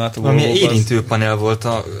hátsó klímát a Volvoval. Ami érintőpanel volt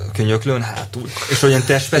a könyöklőn hátul. És olyan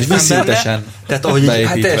testfett benne. Tehát ahogy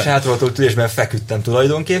teljesen hátralatolt ülésben feküdtem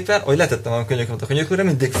tulajdonképpen, ahogy letettem a könyöklőt a könyöklőre,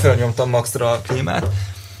 mindig felnyomtam maxra a klímát,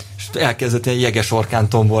 és elkezdett ilyen jeges orkán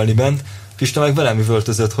tombolni bent. Pista meg velem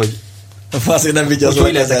üvöltözött, hogy azért nem vigyázol,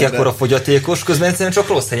 hogy leszek ekkora fogyatékos, közben egyszerűen csak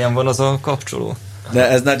rossz helyen van az a kapcsoló. De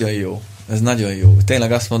ez nagyon jó. Ez nagyon jó.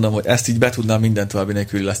 Tényleg azt mondom, hogy ezt így be tudnám minden további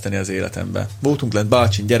nélkül illeszteni az életembe. Voltunk lent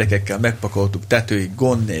bácsin, gyerekekkel, megpakoltuk tetőig,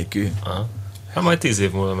 gond nélkül. Hát majd 10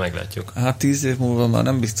 év múlva meglátjuk. Hát 10 év múlva már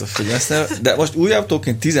nem biztos, hogy lesz, de most új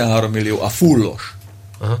autóként 13 millió a fullos.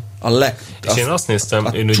 Aha. És én azt néztem,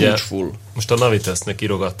 én ugye full. most a Navitestnek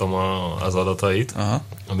írogattam az adatait,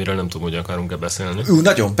 amiről nem tudom, hogy akarunk-e beszélni.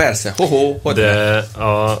 Nagyon, persze. De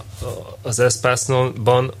az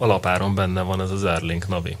Espace-ban alapáron benne van ez az Airlink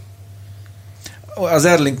Navi. Az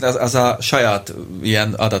Airlink az a saját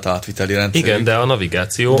ilyen adatátviteli rendszer. Igen, de a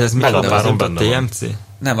navigáció alapáron benne van. TMC?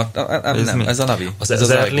 Nem, ez a Navi. Az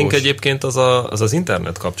Airlink egyébként az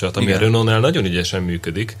internet kapcsolat, ami a Renault-nál nagyon ügyesen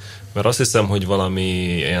működik, mert azt hiszem, hogy valami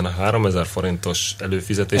ilyen 3000 forintos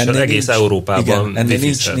előfizetéssel egész Európában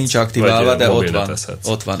ennél nincs aktiválva, de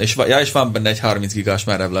ott van. És van benne egy 30 gigás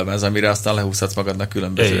merevlemez, amire aztán lehúzhatsz magadnak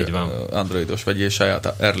különböző androidos vagy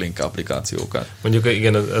saját Airlink applikációkat. Mondjuk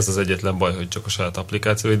igen, ez az egyetlen baj, hogy csak a saját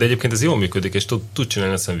applikáció, de egyébként ez jól működik, és tud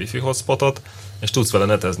csinálni ezt a Wi-Fi hotspotot, és tudsz vele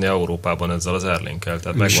netezni Európában ezzel az Airlink-kel.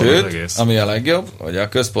 Sőt, ami a legjobb, hogy a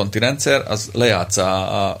központi rendszer az lejátsza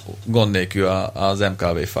a gond nélkül az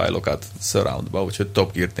MKV fájlokat surroundba, úgyhogy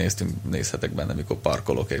Top Gear-t nézhetek benne, mikor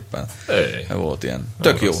parkolok éppen. Volt ilyen.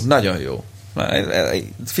 Tök jó, nagyon jó.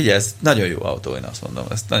 Figyelj, ez nagyon jó autó, én azt mondom,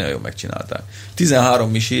 ezt nagyon jól megcsinálták.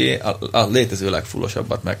 13 misié, a létező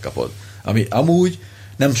legfullosabbat megkapod, ami amúgy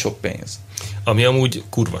nem sok pénz. Ami amúgy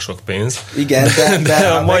kurva sok pénz. Igen, de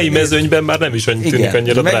a mai mezőnyben már nem is tűnik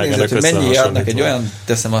annyira drágának mennyi járnak egy olyan,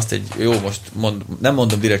 teszem azt egy, jó, most nem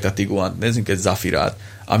mondom direkt a Tiguan, nézzünk egy Zafirát,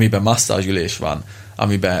 amiben masszázsülés van,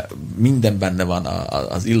 amiben minden benne van,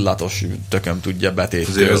 az illatos tököm tudja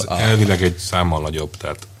betétől. Ez elvileg egy számmal nagyobb,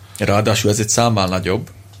 tehát. Ráadásul ez egy számmal nagyobb,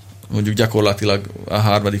 mondjuk gyakorlatilag a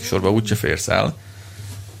harmadik sorba úgyse férsz el,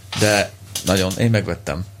 de nagyon, én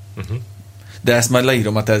megvettem. De ezt majd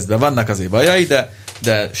leírom a tesztbe. Vannak azért bajai,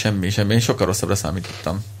 de semmi. Én sokkal rosszabbra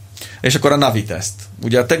számítottam. És akkor a Navitest.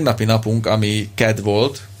 Ugye a tegnapi napunk, ami kedd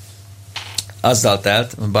volt, azzal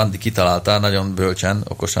telt, Bandi kitalálta nagyon bölcsen,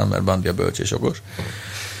 okosan, mert Bandi a bölcs és okos,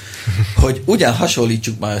 hogy ugyan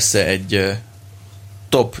hasonlítsuk már össze egy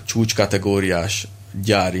top csúcskategóriás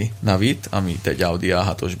gyári Navit, amit egy Audi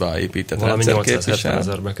A6-osba épített rendszer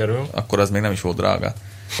képvisel. Kerül. Akkor az még nem is volt drága.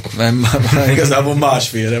 Nem, igazából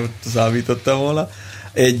másfélre számítottam volna.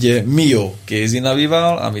 Egy Mio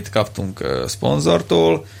kézinavival, amit kaptunk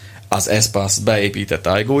szponzortól, az Espace beépített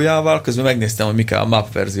iGo-jával, közben megnéztem, hogy mik a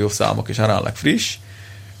map verzió számok, és aránylag friss.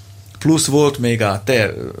 Plusz volt még a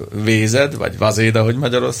te vézed, vagy vazéd, ahogy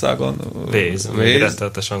Magyarországon. Véz.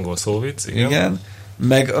 Rettenetes angol szóvic. Igen.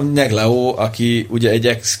 Meg Nyegleo, aki ugye egy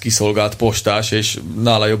ex-kiszolgált postás, és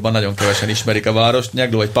nála jobban nagyon kevesen ismerik a várost.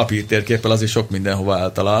 Nyegleo egy papírtérképpel azért sok mindenhova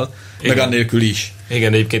eltalál, meg annélkül is.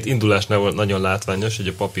 Igen, egyébként indulásnál volt nagyon látványos, hogy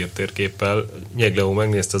a papírtérképpel Nyegleo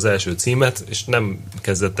megnézte az első címet, és nem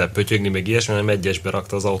kezdett el pötyögni, meg ilyesmi, hanem egyesbe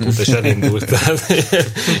rakta az autót, és elindult. Tehát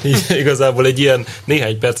igazából egy ilyen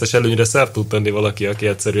néhány perces előnyre szert tud tenni valaki, aki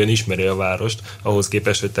egyszerűen ismeri a várost, ahhoz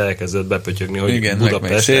képest, hogy te elkezdett bepötyögni, hogy igen,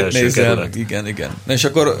 Budapest első kerület. Igen. És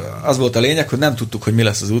akkor az volt a lényeg, hogy nem tudtuk, hogy mi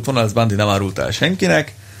lesz az útvonal, ez Bandi nem árult el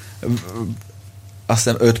senkinek. Azt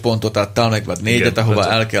hiszem 5 pontot adtál meg, vagy 4-et,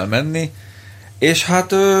 ahova el kell menni. És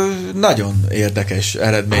hát nagyon érdekes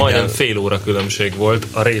eredmény. Majdnem fél óra különbség volt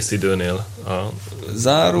a részidőnél, a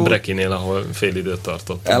záró Brekinél, ahol fél időt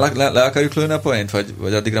tartott. Le akarjuk lőni a poént,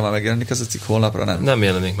 vagy addigra már megjelenik ez a cikk, holnapra nem? Nem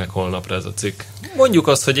jelenik meg holnapra ez a cikk. Mondjuk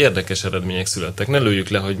azt, hogy érdekes eredmények születtek. Ne lőjük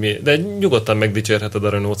le, hogy mi, de nyugodtan megdicsérheted a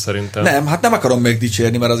Renault szerintem. Nem, hát nem akarom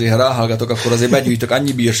megdicsérni, mert azért, ha ráhallgatok, akkor azért begyűjtök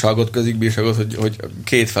annyi bírságot, közikbírságot, hogy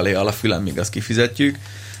kétfelé áll a fülem, míg azt kifizetjük,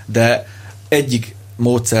 de egyik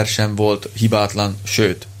módszer sem volt hibátlan,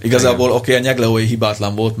 sőt, igazából a Nyegleói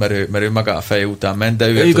hibátlan volt, mert ő maga a feje után ment, de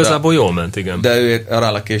ő igazából jól ment, igen. De ő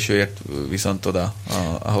arra késő ért viszont oda,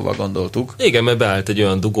 ahova gondoltuk. Igen, mert beállt egy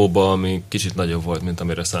olyan dugóba, ami kicsit nagyobb volt, mint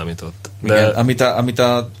amire számított. De... Igen, amit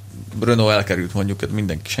a Renault elkerült, mondjuk,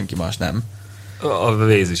 senki más nem. A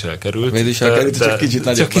Waze is elkerült. Csak kicsit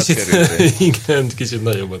nagyobbat került. Igen, kicsit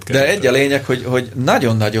nagyobbat került. De egy a lényeg, hogy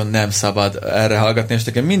nagyon-nagyon nem szabad erre hallgatni, és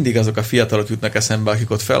nekem mindig azok a fiatalok jutnak eszembe,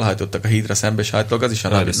 akik ott felhajtottak a hídra szembe, és hajtottak, az is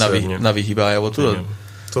a Navi hibája volt, tudod? Igen.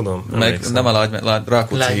 Tudom. Meg nem a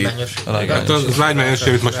Rákóczi híd. Az lágymányos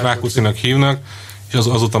híd most Rákóczinak hívnak, és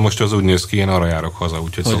azóta most az úgy néz ki, én arra járok haza,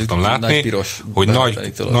 úgyhogy szoktam látni, hogy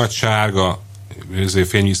nagy sárga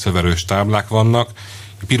fényvízfeverős táblák vannak,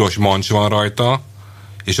 piros mancs van rajta,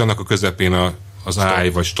 és annak a közepén az állj,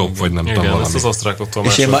 vagy stop, vagy nem tudom valami. Ezt az osztrákoktól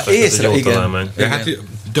és én már igen. Hát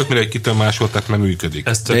tök mindegy, kitől másolták, mert működik.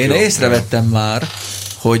 De én észrevettem már,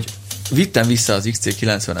 hogy vittem vissza az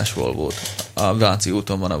XC90-es Volvo-t. A Váci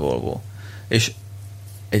úton van a Volvo. És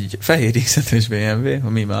egy fehér X5-ös BMW,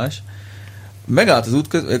 mi más, megállt az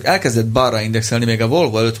út elkezdett balra indexelni, még a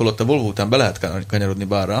Volvo előtt volt, a Volvo után be lehet kanyarodni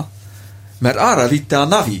balra, mert arra vitte a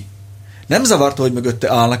Navi. Nem zavarta, hogy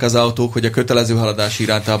mögötte állnak az autók, hogy a kötelező haladási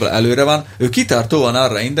iránytábla előre van. Ő kitartóan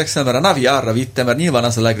arra indexel, mert a Navi arra vitte, mert nyilván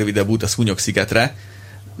az a legrövidebb út a Szúnyog-szigetre.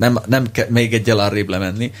 Nem még egyel arrébb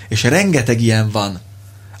lemenni. És rengeteg ilyen van,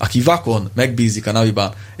 aki vakon megbízik a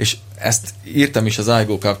Naviban. És ezt írtam is az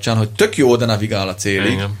iGo kapcsán, hogy tök jó oda navigál a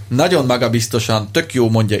célig. Igen. Nagyon magabiztosan, tök jó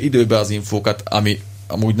mondja időbe az infókat, ami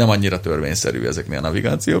amúgy nem annyira törvényszerű ezeknél a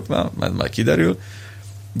navigációknál, mert majd kiderül.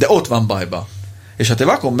 De ott van bajba. És ha te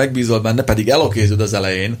vakon megbízol benne, pedig elokézod az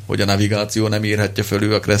elején, hogy a navigáció nem írhatja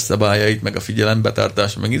fölül a kresszabályait, meg a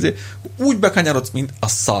figyelembetartás, meg úgy bekanyarodsz, mint a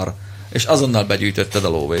szar. És azonnal begyűjtötted a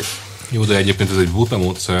lóvét. Jó, de egyébként ez egy buta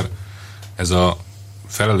módszer, ez a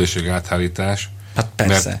felelősség áthárítás. Hát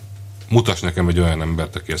persze. Mert mutass nekem egy olyan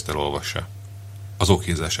embert, aki ezt elolvassa. Az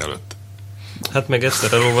okézás előtt. Hát meg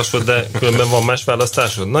egyszer elolvasod, de különben van más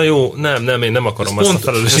választásod. Na jó, nem, én nem akarom ezt a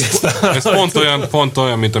felelősséget. Ez pont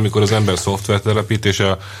olyan, mint amikor az ember szoftvert telepít, és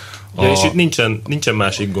ja, és itt nincsen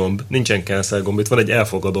másik gomb, nincsen cancel gomb, itt van egy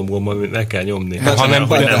elfogadom gomb, amit meg kell nyomni.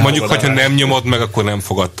 Mondjuk, hogyha nem nyomod meg, akkor nem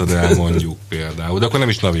fogadtad el, mondjuk például, de akkor nem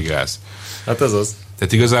is navigálsz. Hát ez az.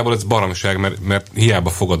 Tehát igazából ez baromság, mert hiába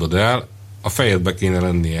fogadod el, a fejedbe kéne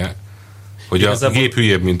lennie, hogy igazából a gép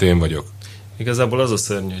hülyébb, mint én vagyok. Igazából az a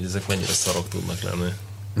szörnyű, hogy ezek mennyire szarok tudnak lenni.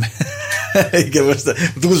 Igen, most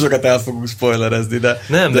túl sokat el fogunk spoilerezni, de...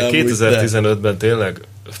 Nem, de 2015-ben tényleg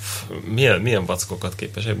milyen vackokat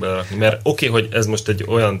képesek belerakni. Mert oké, hogy ez most egy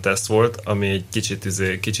olyan teszt volt, ami egy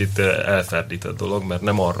kicsit elferdített dolog, mert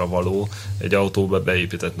nem arra való egy autóba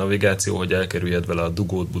beépített navigáció, hogy elkerüljed vele a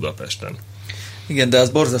dugót Budapesten. Igen, de az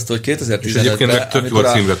borzasztó, hogy 2015-ben... És egyébként tök jó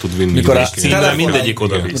címre tud vinni.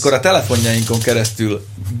 Mikor a telefonjainkon keresztül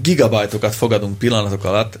gigabajtokat fogadunk pillanatok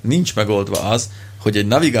alatt, nincs megoldva az, hogy egy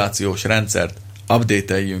navigációs rendszert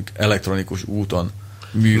update-eljünk elektronikus úton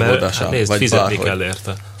műholdasan, hát vagy fizetni kell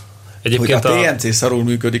érte. Egyébként hogy a TNC szarul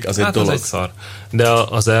működik, az egy dolog. Az egy szar. De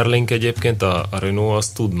az Airlink egyébként, a Renault az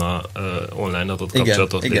tudna online adott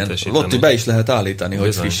kapcsolatot létesíteni. Ott be is lehet állítani,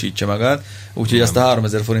 hogy frissítse magát, úgyhogy ezt a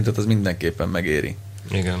 3000 forintot az mindenképpen megéri.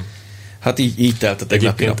 Igen. Hát így telt a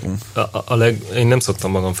tegnapi napunk. Én nem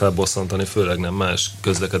szoktam magam felbosszantani, főleg nem más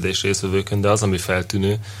közlekedés részvevőkön, de az, ami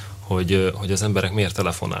feltűnő, hogy az emberek miért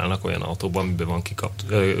telefonálnak olyan autóban, amiben van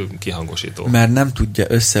kihangosító. Mert nem tudja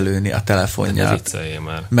összelőni a telefonját. Ne vicceljél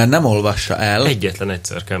már. Mert nem olvassa el. Egyetlen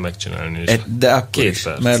egyszer kell megcsinálni. De akkor is,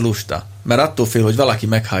 mert lusta. Mert attól fél, hogy valaki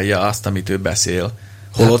meghallja azt, amit ő beszél.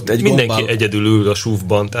 Holott egy mindenki egyedül ül a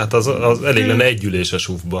SUV-ban, tehát az elég lenne egy ülés a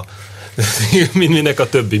SUV-ba. Mindenek a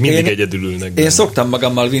többi, mindig egyedül ülnek. Én szoktam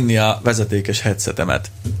magammal vinni a vezetékes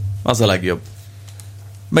headsetemet. Az a legjobb.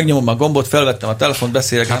 Megnyomom a gombot, felvettem a telefont,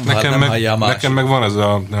 beszélek, hát nem hallja a másik. Nekem meg van ez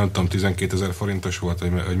a, nem tudom, 12 000 forintos volt,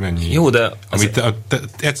 hogy mennyi. Jó, de...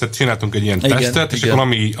 Egyszer csináltunk egy ilyen tesztet, és akkor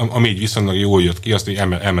ami így viszonylag jól jött ki, azt így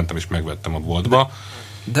elmentem és megvettem a boltba.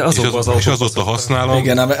 De és azóta használom,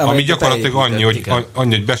 igen, ami gyakorlatilag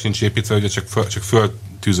annyi, hogy be sincs építve, hogy csak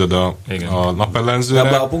föltűzöd a napellenzőre.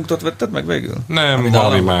 De a punktot vetted meg végül? Nem,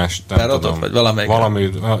 valami más. Nem tudom. Vagy valami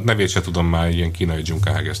nevét se tudom már, ilyen kínai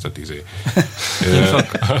dzsunkáhágesztet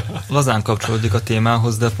Lazán kapcsolódik a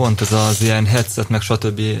témához, de pont ez az ilyen headset meg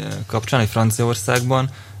stb. Kapcsán, hogy Franciaországban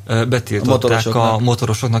betiltották a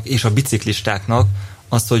motorosoknak és a biciklistáknak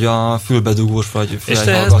azt, hogy a fülbedugós vagy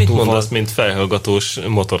felhallgatóval... És te ezt mit mondasz, mint felhallgatós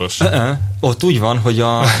motoros? Ott úgy van, hogy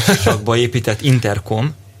a sisakba épített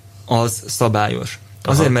interkom az szabályos.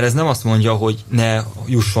 Azért, mert ez nem azt mondja, hogy ne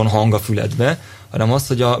jusson hang a füledbe, hanem azt,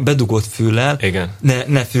 hogy a bedugott füllel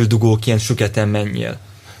ne füldugóként süketen menjél.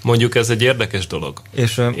 Mondjuk ez egy érdekes dolog.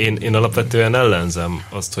 És én alapvetően ellenzem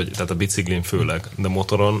azt, hogy tehát a biciklin főleg, de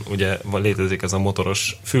motoron ugye létezik ez a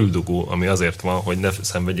motoros füldugó, ami azért van, hogy ne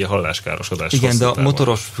szenvedjél halláskárosodást. Igen, de a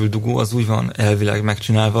motoros füldugó az úgy van elvileg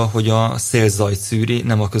megcsinálva, hogy a szélzajt szűri,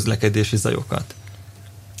 nem a közlekedési zajokat.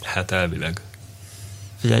 Hát elvileg.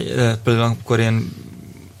 Figyelj, például akkor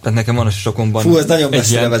tehát nekem van a sisakomban ez nagyon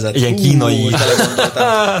messzire vezet. Egy ilyen kínai...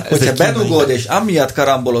 Hogyha bedugod, és amiatt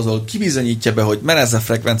karambolozol, kibizonyítja be, hogy mert ez a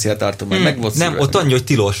frekvenciatartomány meg volt nem, ott annyi, hogy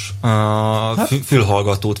tilos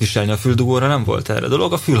fülhallgatót viselni a füldugóra, nem volt erre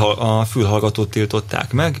dolog. A fülhallgatót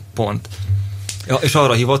tiltották meg, pont. Ja, és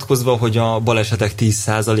arra hivatkozva, hogy a balesetek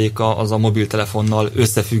 10%-a az a mobiltelefonnal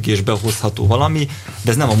összefüggésbe hozható valami,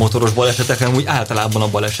 de ez nem a motoros balesetek, hanem úgy általában a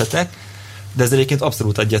balesetek. De ezzel egyébként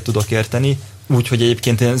abszolút egyet tudok érteni, úgyhogy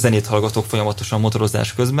egyébként én zenét hallgatok folyamatosan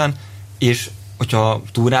motorozás közben, és hogyha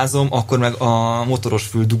túrázom, akkor meg a motoros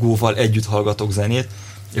füldugóval együtt hallgatok zenét,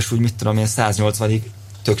 és úgy mit tudom én 180-ig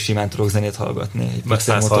tök simán tudok zenét hallgatni. Meg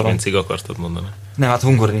 130-ig akartad mondani. Nem, hát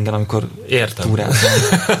Hungaroringen, amikor túrázom.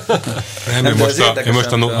 Én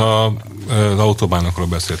most az autóbánokról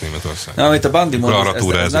beszélt Németország. Amit a Bandi mond,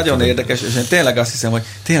 ez nagyon érdekes, és én tényleg azt hiszem, hogy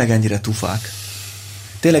tényleg ennyire tufák.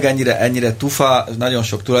 Tényleg ennyire tufa, nagyon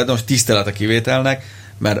sok tulajdonos, tisztelet a kivételnek,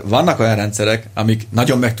 mert vannak olyan rendszerek, amik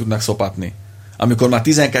nagyon meg tudnak szopatni. Amikor már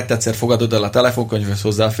 12-szer fogadod el a telefonkönyvhöz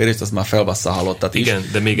hozzáférést, az már felbassza a halottat is.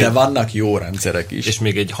 Igen, de vannak jó rendszerek is. És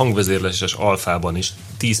még egy hangvezérléses alfában is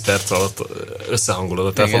 10 perc alatt összehangolod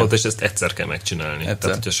a telefonot, és ezt egyszer kell megcsinálni. Tehát,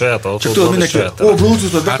 hogyha saját autód van, és saját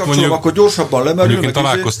Bluetooth-ot bekapcsolom, akkor gyorsabban lemerül. Én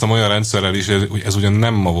találkoztam olyan rendszerrel is, ez ugyan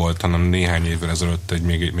nem ma volt, hanem néhány évvel ezelőtt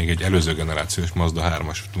még egy előző generációs Mazda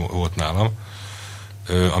 3-as volt nálam,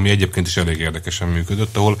 ami egyébként is elég érdekesen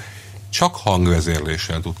működött, ahol csak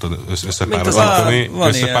hangvezérléssel tudtad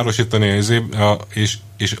összepárosítani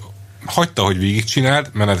és hagyta, hogy végigcsináld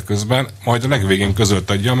menet közben, majd a legvégén között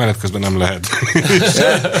adja, menet közben nem lehet.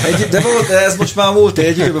 De ez most már múlté.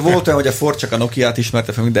 Egy időben volt olyan, hogy a Ford csak a Nokiát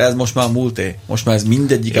ismerte fel, de ez most már múlté. Most már ez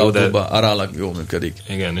mindegyik autóban aránylag jól működik.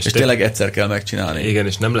 Igen, és tényleg egyszer kell megcsinálni. Igen,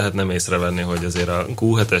 és nem lehet nem észrevenni, hogy azért a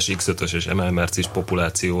Q7-es, X5-ös és ML-Mercis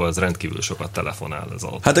populáció az rendkívül sokat telefonál az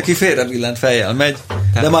autó. Hát aki félre billent fejjel megy,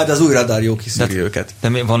 de majd az új radar jó kiszűri őket.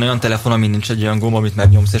 De van olyan telefon, ami nincs egy olyan gomb, amit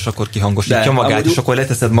megnyomsz, és akkor kihangosítja magát, és akkor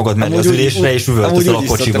leteszed magad mellé az ülésre, és üvöltözel a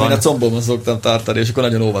kocsiban. Én a combomon szoktam tartani, és akkor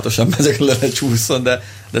nagyon óvatosan mezek le csúszson,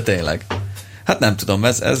 de tényleg. Hát nem tudom,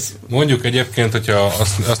 ez... Mondjuk egyébként, hogyha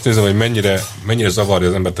azt nézem, hogy mennyire zavarja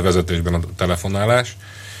az embert a vezetésben a telefonálás,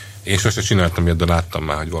 én sose csináltam ilyet, de láttam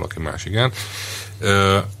már, hogy valaki más igen,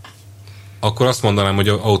 akkor azt mondanám, hogy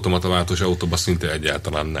automataváltós autóban szinte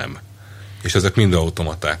egyáltalán nem. És ezek mind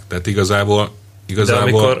automaták. Tehát igazából... De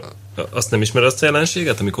amikor azt nem ismer azt a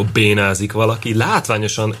jelenséget, amikor bénázik valaki,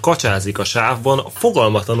 látványosan kacsázik a sávban,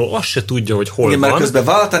 fogalmatlanul azt se tudja, hogy hol igen, van. Mert közben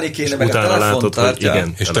váltani kéne, meg a telefont tartja.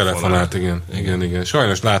 Igen, és telefonált, igen.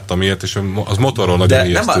 Sajnos láttam ilyet, és az motorról nagyon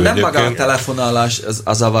ijesztő. Nem maga a telefonálás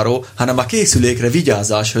a zavaró, hanem a készülékre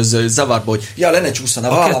vigyázáshoz zavarba, hogy le ne csúszson a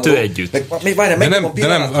vállamról. A kettő együtt. De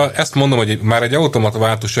nem, ezt mondom, hogy már egy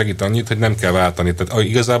automatváltó segít annyit, hogy nem kell váltani. Tehát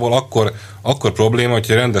igazából akkor probléma,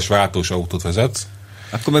 hogyha rendes váltós autót vezetsz,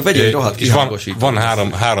 akkor meg vegyél egy rohadt kihangosítót. Van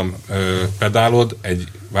három pedálod, egy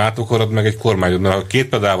váltókorod, meg egy kormányod, mert ha 2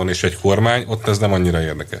 pedál van és egy kormány, ott ez nem annyira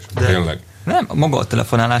érdekes. Tényleg. Nem, maga a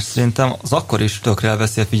telefonálás szerintem az akkor is tökre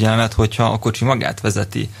elveszi a figyelmet, hogyha a kocsi magát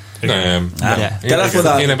vezeti. Nem.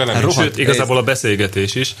 Sőt, igazából a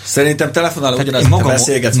beszélgetés is. Szerintem telefonáló ugyanaz, hogy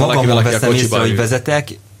beszélgetsz valakivel, aki a kocsiban hogy vezetek,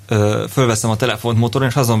 fölveszem a telefont motoron,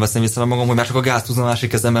 és azon veszem vissza magam, hogy már csak a gázt húzom a másik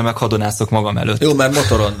kezemmel, meg hadonászok magam előtt. Jó, mert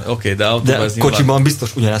motoron, oké, de autóban ez kocsiban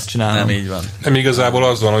biztos ugyanezt csinálom. Nem így van. Nem, igazából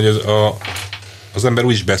az van, hogy az ember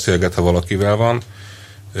úgy is beszélget, ha valakivel van,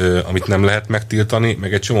 amit nem lehet megtiltani,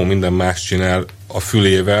 meg egy csomó minden más csinál a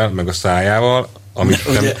fülével, meg a szájával,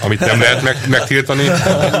 amit nem lehet megtiltani.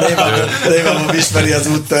 Névamon ismeri az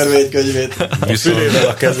úttörvénykönyvét. A fülével,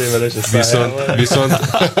 a kezével és a szájával. Viszont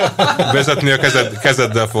vezetni a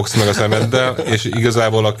kezeddel fogsz meg a szemeddel, és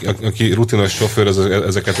igazából aki rutinos sofőr,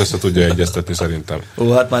 ezeket össze tudja egyeztetni szerintem.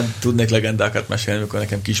 Hát már tudnék legendákat mesélni, amikor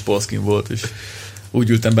nekem kis polszkin volt, és úgy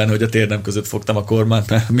ültem benne, hogy a térdem között fogtam a kormányt,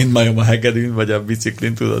 mert mind majom a hegedűn, vagy a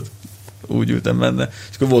biciklin, tudod. Úgy ültem benne.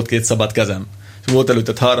 És akkor volt 2 szabad kezem. És volt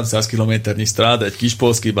előtted 300 kilométernyi stráda egy kis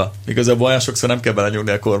polszkiba. Igazából olyan sokszor nem kell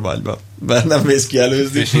belenyúlni a kormányba, mert nem mész ki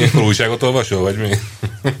előzni. És ilyenkor újságot olvasol, vagy mi?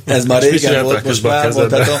 Ez már régen volt, most már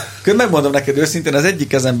elmondhatom. Megmondom neked őszintén, az egyik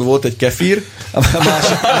kezemben volt egy kefir, a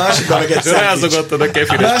másikban meg egy szendvics. Rázogattad a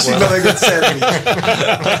kefires. A másikban meg egy szendvics.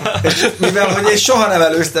 És mivel, hogy én soha nem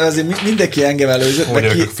előztem, ezért mindenki engem előzött,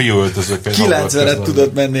 meg 90-et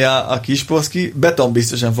tudott menni a kispolszki,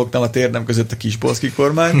 betonbiztosan fogtam a térdem között a kispolszki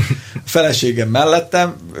kormány, feleségem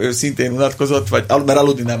mellettem, ő szintén unatkozott, mert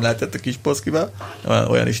aludni nem lehetett a kispolszkiba,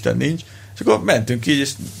 olyan Isten nincs, és akkor mentünk így, és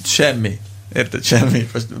semmi. Érted? Semmi.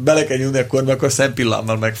 Most bele kell nyúlni a kormány, akkor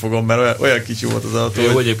szempillámmal megfogom, mert olyan kicsi volt az autó.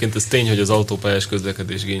 Jó, egyébként ez tény, hogy az autópályás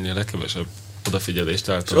közlekedés igényel legkevesebb odafigyelést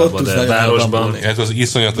általában, de városban... Ez az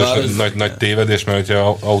iszonyatos nagy tévedés, mert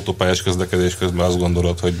hogyha autópályás közlekedés közben azt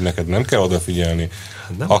gondolod, hogy neked nem kell odafigyelni,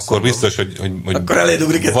 akkor biztos, hogy akkor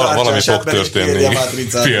elődugrik egy valami fog történni.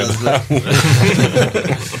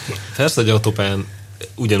 Persze, hogy autópályán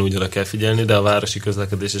ugyanúgy oda kell figyelni, de a városi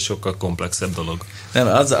közlekedés egy sokkal komplexebb dolog. Nem,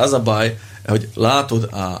 az a baj, hogy látod,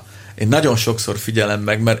 én nagyon sokszor figyelem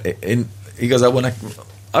meg, mert én igazából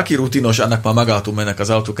aki rutinos, annak már magától mennek az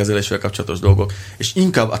autókezeléssel kapcsolatos dolgok, és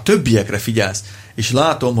inkább a többiekre figyelsz, és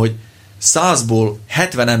látom, hogy 100-ból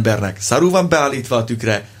 70 embernek szarul van beállítva a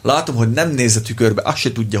tükre, látom, hogy nem néz a tükörbe, azt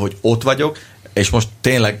se tudja, hogy ott vagyok, és most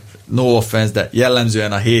tényleg no offense, de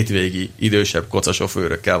jellemzően a hétvégi idősebb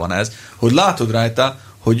kocasofőrökkel van ez, hogy látod rajta,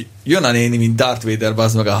 hogy jön a néni, mint Darth Vader,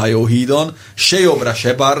 bazd meg a hajóhídon, se jobbra,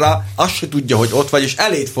 se balra, azt se tudja, hogy ott vagy, és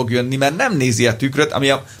eléd fog jönni, mert nem nézi a tükröt,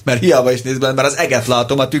 mert hiába is néz bele, mert az eget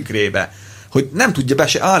látom a tükrébe. Hogy nem tudja be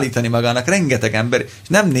se állítani magának rengeteg ember, és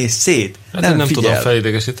nem néz szét, hát nem nem figyel. tudom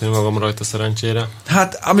felidegesíteni magam rajta szerencsére.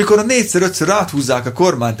 Hát amikor a 4x-5-ször áthúzzák a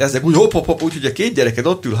kormányt, ezek úgy hopp, úgy, hogy a két gyereked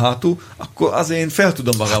ott ül hátul, akkor azért én fel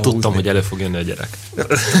tudom magam húzni. Tudtam, hogy elő fog jönni a gyerek.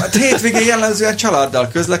 Hát hétvégén jellemzően családdal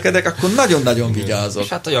közlekedek, akkor nagyon-nagyon vigyázok. És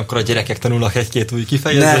hát olyankor a gyerekek tanulnak egy-két új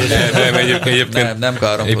kifejezést. Nem, egyébként nem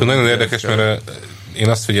károm. Egyébként nagyon érdekes, mert én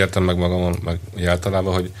azt figyeltem meg magamon, meg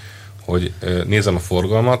általában, hogy nézem a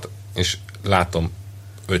forgalmat, és látom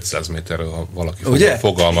 500 méterről, ha valaki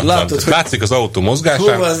fogalmatlan. Látszik az autó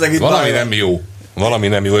mozgásán, valami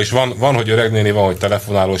nem jó, és van, hogy öreg néni, van, hogy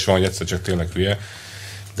telefonálós, van, hogy egyszer csak tényleg hülye,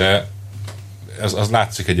 de az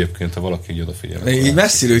látszik egyébként, ha valaki így odafigyel. Így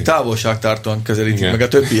messziről, távolságtartóan közelítik meg a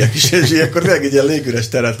többiek is, és ilyenkor meg egy ilyen légüres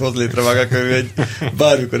teret hoz létre maga körül,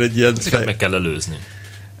 bármikor egy ilyen... meg kell előzni.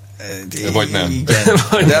 Vagy nem.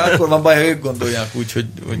 Igen. De akkor van baj, ha ők gondolják úgy,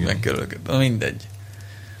 hogy meg kell őket. Mindegy.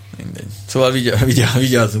 Szóval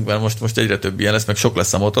vigyázzunk, mert most egyre több ilyen lesz, meg sok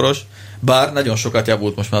lesz a motoros. Bár nagyon sokat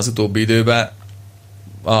javult most már az utóbbi időben,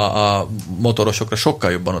 a motorosokra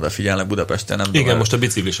sokkal jobban odafigyelnek Budapesten. Nem igen, most a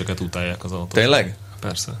bicikliseket utálják az autót. Tényleg?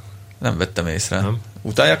 Persze. Nem vettem észre. Nem.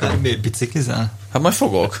 Utálják? Biciklizel? Hát majd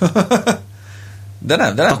fogok. De nem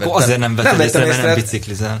akkor vettem. Azért nem vettem észre, mert nem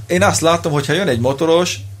biciklizel. Én azt látom, hogy ha jön egy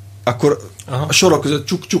motoros, akkor a sorok között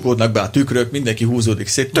csukódnak be a tükrök, mindenki húzódik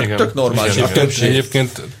szét, tök normális a többség.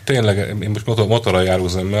 Egyébként tényleg, én most motorral járó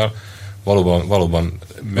zömmel, valóban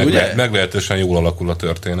meglehetősen jól alakul a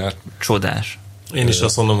történet. Csodás. Én is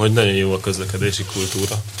azt mondom, hogy nagyon jó a közlekedési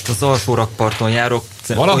kultúra. Az alsó rakparton járok,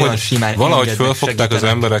 olyan simán valahogy fölfogták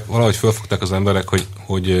az emberek,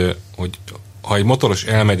 hogy ha egy motoros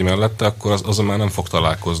elmegy mellette, akkor azon már nem fog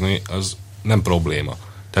találkozni, az nem probléma.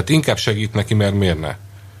 Tehát inkább segít neki, mert miért ne?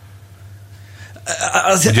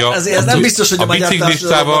 Ez nem biztos, hogy a magyar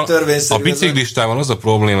társadalomban törvényszerű. A biciklistával az a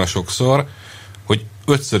probléma sokszor, hogy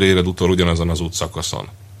 5-ször éred utol ugyanazon az útszakaszon.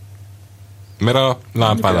 Mert a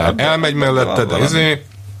lámpánál elmegy mellette, de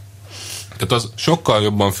tehát az sokkal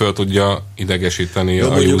jobban föl tudja idegesíteni a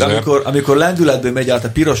user. Amikor lendületből megy át a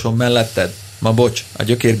piroson melletted, a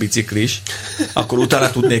gyökérbiciklis, akkor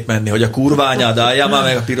utána tudnék menni, hogy a kurványád álljál már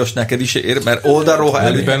meg a piros neked is ér, mert oldalról, ha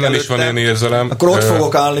előtt bennem is van ilyen érzelem. Akkor ott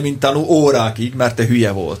fogok állni, mint tanú órákig, mert te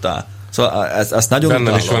hülye voltál. Szóval ezt nagyon bennem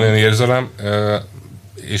utálom. Is van ilyen érzelem,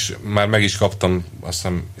 és már meg is kaptam azt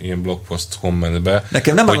hiszem ilyen blogpost kommentbe.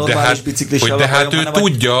 Nekem nem a normális biciklissel. Hogy de hát ő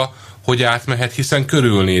tudja, hogy átmehet, hiszen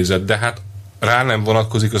körülnézett, de hát rá nem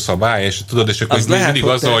vonatkozik a szabály, és tudod, és akkor mindig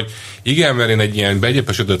az, hogy igen, mert én egy ilyen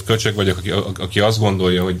begyepesedett köcsög vagyok, aki azt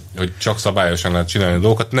gondolja, hogy csak szabályosan lehet csinálni a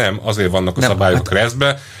dolgokat. Nem, azért vannak a szabályok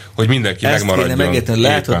keresztbe, hogy mindenki megmaradjon.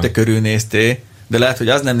 Lehet, hogy te körülnéztél, de lehet, hogy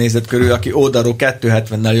az nem nézett körül, aki oldalról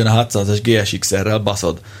 270-nel jön a 600-as GSX-errel,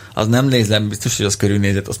 baszod. Az nem nézem, biztos, hogy az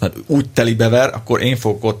körülnézett, azt már úgy telibever, akkor én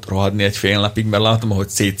fogok ott rohadni egy fél napig, mert látom, hogy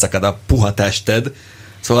szétszakad a puha tested.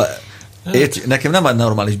 Szóval nekem nem a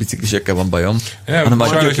normális biciklisekkel van bajom, hanem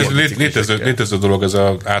a létező dolog, ez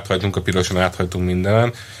áthajtunk a piroson, áthajtunk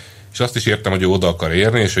mindenen, és azt is értem, hogy ő oda akar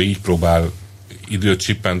érni, és ő így próbál időt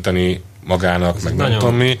csippenteni magának, ez meg nem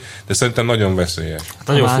tudom mi, de szerintem nagyon veszélyes. Hát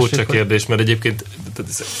nagyon furcsa kérdés, mert egyébként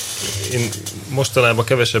én mostanában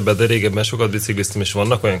kevesebbet, de régebben sokat bicikliztem, és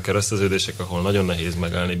vannak olyan kereszteződések, ahol nagyon nehéz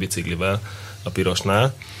megállni biciklivel a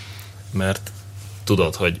pirosnál, mert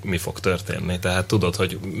tudod, hogy mi fog történni. Tehát tudod,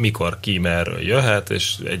 hogy mikor ki merről jöhet,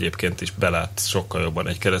 és egyébként is belát sokkal jobban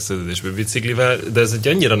egy kereszteződésbe biciklivel, de ez egy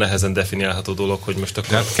annyira nehezen definiálható dolog, hogy most akkor...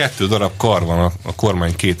 Tehát 2 darab kar van a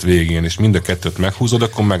kormány 2 végén, és mind a 2-t meghúzod,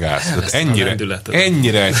 akkor megállsz.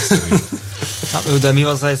 Ennyire egyszerű. De mi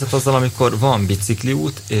az a helyzet azzal, amikor van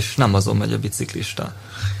bicikliút, és nem azon megy a biciklista?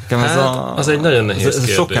 Az egy nagyon nehéz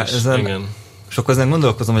kérdés. Sokkal ezen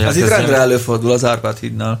gondolkozom, hogy ez itt rendre előfordul az Árpád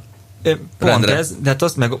hídnál. Pont ez, de hát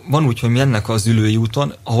azt meg van úgy, hogy mi ennek az Ülői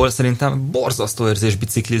úton, ahol szerintem borzasztó érzés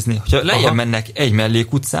biciklizni. Hogyha lejjebb mennek egy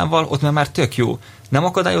mellékutcával, ott már tök jó. Nem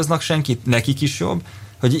akadályoznak senkit, nekik is jobb,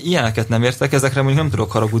 hogy ilyeneket nem értek, ezekre mondjuk nem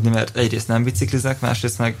tudok haragudni, mert egyrészt nem biciklizek,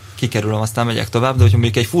 másrészt meg kikerülöm, aztán megyek tovább, de hogyha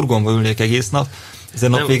mondjuk egy furgonba ülnék egész nap, Ezen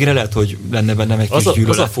nap végre lehet, hogy lenne bennem egy kis gyűlölet.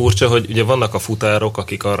 Az a furcsa, hogy ugye vannak a futárok,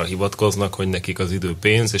 akik arra hivatkoznak, hogy nekik az idő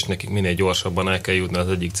pénz, és nekik minél gyorsabban el kell jutni az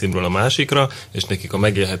egyik címről a másikra, és nekik a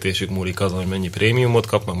megélhetésük múlik azon, hogy mennyi prémiumot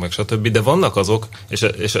kapnak, meg stb. De vannak azok, és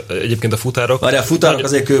egyébként a futárok... Várjál, a futárok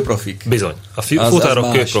azért kőprofik. Bizony. A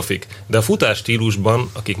futárok kőprofik. De a futás stílusban,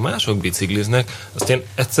 akik mások bicikliznek, azt én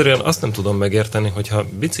egyszerűen azt nem tudom megérteni, hogyha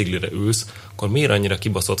biciklire ülsz, akkor miért annyira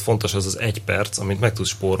kibaszott fontos az 1 perc, amit meg tudsz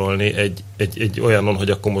spórolni egy olyanon, hogy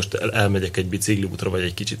akkor most elmegyek egy bicikliútra, vagy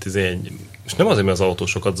egy kicsit és nem azért, mert az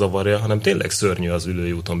autósokat zavarja, hanem tényleg szörnyű az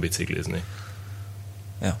ülői úton biciklizni.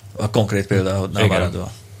 Ja, a konkrét példa, nem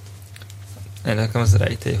maradva. Nekem az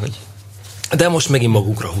rejtély, hogy... De most megint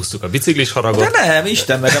magunkra húztuk a biciklis haragot. De nem,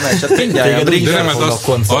 Isten meg a meccset, mindjárt. De nem,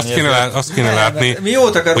 azt kéne látni,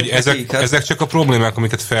 hogy ezek csak a problémák,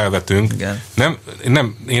 amiket felvetünk.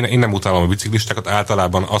 Én nem utálom a biciklistákat,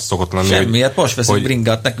 általában az szokott lenni, semmiért, most veszünk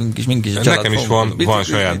bringát, nekünk is, mink is a nekem is van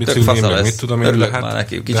saját biciklim, meg mit tudom én. Örülök már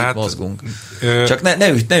neki, kicsit mozgunk. Csak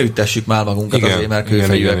ne üttessük már magunkat azért, mert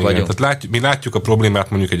kőfejűek vagyunk. Tehát mi látjuk a problémát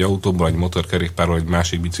mondjuk egy autóban, egy motorkerékpárral, egy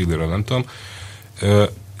másik bicikliről, nem tudom.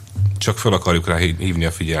 Csak fel akarjuk rá hívni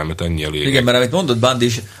a figyelmet, ennyi elég. Igen, mert amit mondott Bandi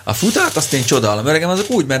is, a futárt azt én csodálom, mert azok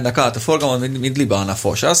úgy mennek át a forgalmon, mint Libana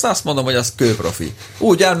Fos. Azt mondom, hogy az kőprofi.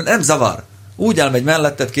 Úgy nem zavar. Úgy elmegy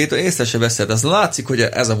melletted észre se veszed. Az látszik, hogy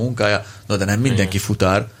ez a munkája. No, de nem mindenki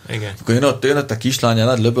futár. Igen. Akkor jön ott a kislánya,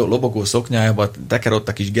 nagy lobogó szoknyájába, teker ott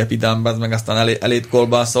a kis gepidámba, meg aztán elét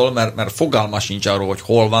kolbászol, mert fogalma sincs arról, hogy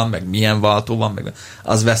hol van, meg milyen váltó van, meg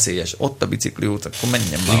az veszélyes. Ott a bicikliút, akkor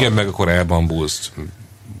menjen be. Igen, meg akkor elbambulsz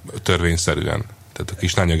törvényszerűen. Tehát a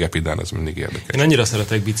kislánya gepidán az mindig érdekes. Én annyira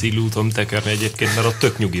szeretek bicikliúton tekerni egyébként, mert ott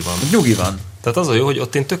tök nyugi van. Nyugi van. Tehát az a jó, hogy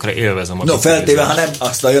ott én tökre élvezem a biciklizást. Feltéve, ha nem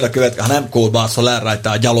azt jön a következő, ha nem kolbászol el rajta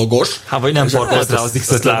a gyalogos. Vagy nem parkolsz rá az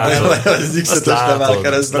X-et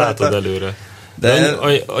látod előre. De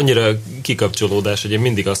annyira kikapcsolódás, hogy én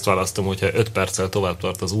mindig azt választom, hogyha 5 perccel tovább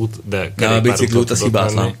tart az út, de a bicikliút az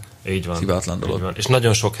hibátlan. Így van. Hibátlan dolog. Így van. És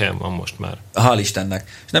nagyon sok helyen van most már. Hál' Istennek.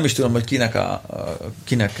 És nem is tudom, hogy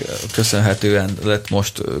kinek köszönhetően lett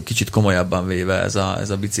most kicsit komolyabban véve ez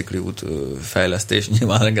a bicikliút fejlesztés.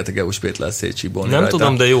 Nyilván rengeteg EU-s pétlet szétcsíbolni rajta. Nem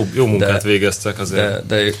tudom, de jó munkát végeztek azért.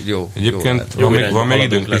 De jó. Egyébként van még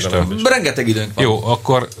időnk is. Rengeteg időnk van. Jó,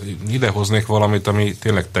 akkor idehoznék valamit, ami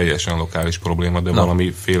tényleg teljesen lokális probléma, de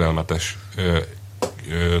valami félelmetes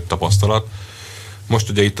tapasztalat. Most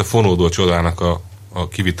ugye itt a fonódó csodának a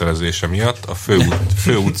kivitelezése miatt a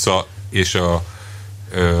fő utca és a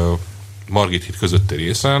Margit híd közötti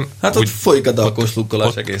részen. Hát ott folyik a dalkos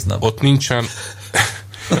lukkolás egész nap. Ott nincsen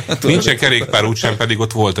kerékpárút sem, pedig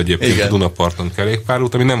ott volt egyébként a Dunaparton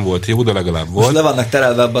kerékpárút, ami nem volt jó, de legalább volt. Most le vannak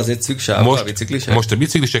terelve abba azért szüksávba a biciklisek? Most a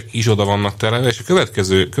biciklisek is oda vannak terelve, és a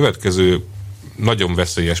következő nagyon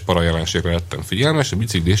veszélyes parajelenségre lettem figyelmes, a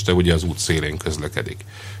biciklista ugye az út szélén közlekedik.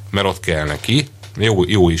 Mert ott kell neki,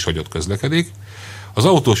 jó is, hogy ott közlekedik. Az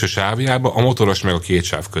autós a sávjába, a motoros meg a két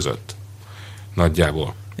sáv között.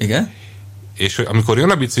 Nagyjából. Igen. És amikor jön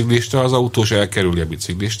a biciklista, az autós elkerüli a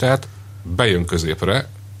biciklistát, bejön középre,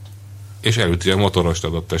 és elüti a motorost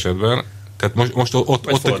adott esetben. Tehát most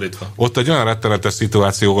ott egy olyan rettenetes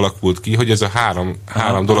szituáció alakult ki, hogy ez a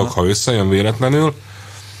három dolog, ha összejön véletlenül,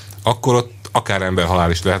 akkor ott akár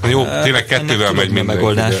emberhalál is lehet. Jó, tényleg kettővel megy minden.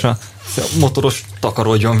 Megoldásra. Motoros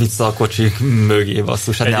takarodjon vissza a kocsik mögé,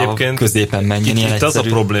 basszus, hát egyébként középen menjen. Itt az a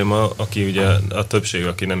probléma, aki ugye a többség,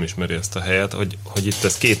 aki nem ismeri ezt a helyet, hogy itt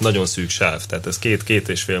ez két nagyon szűk sáv, tehát ez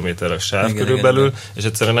 2,5 méteres sáv körülbelül, és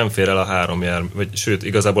egyszerűen nem fér el a 3 jár, vagy sőt,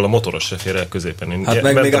 igazából a motoros se fér el középen. Én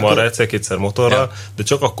mentem arra egyszer-kétszer motorral, de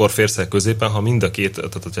csak akkor férsz el középen, ha mind a két,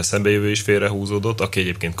 tehát hogyha szembejövő is félrehúzódott, aki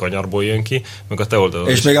egyébként kanyarból jön ki, meg a te oldalon.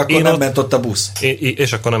 És még akkor nem ment ott a busz.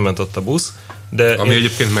 És akkor nem ment ott a busz. De ami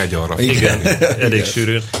egyébként megy arra. Igen, elég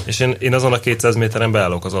sűrűn. És én azon a 200 méteren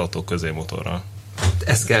beállok az autók közé motorral.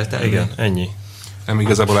 Ezt kell tenni. Igen, ennyi. Nem,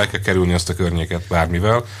 igazából el kell kerülni azt a környéket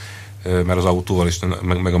bármivel, mert az autóval is,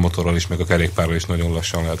 meg a motorral is, meg a kerékpárral is nagyon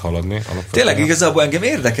lassan lehet haladni. Alapvetően. Tényleg igazából engem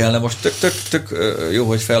érdekelne, most tök jó,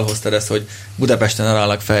 hogy felhoztad ezt, hogy Budapesten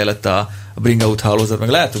aránylag fejlett a bringaút hálózat, meg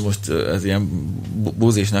lehet, hogy most ez ilyen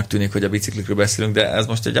búzisnak tűnik, hogy a biciklikről beszélünk, de ez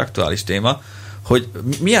most egy aktuális téma, hogy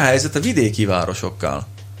mi a helyzet a vidéki városokkal?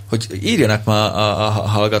 Hogy írjanak már a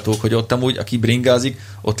hallgatók, hogy ott amúgy, aki bringázik,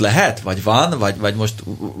 ott lehet? Vagy van? Vagy most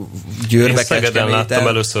Győrbe, Kecskeméten? Én Szegeden láttam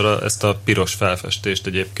először ezt a piros felfestést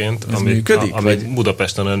egyébként, ami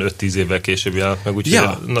Budapesten olyan 5-10 évvel később jelent meg, úgyhogy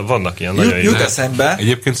vannak ilyen nagyon jó.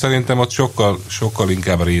 Egyébként szerintem ott sokkal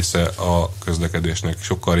inkább része a közlekedésnek,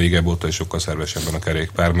 sokkal régebb óta és sokkal szervesebben a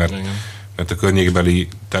kerékpár, mert a környékbeli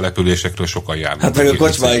településekről sokan járnak. Hát meg a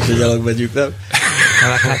kocsmáig, hogy gyalog megyünk, nem?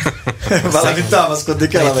 Valamit támaszkodni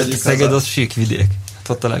kell, megyünk Szeged az sík vidék.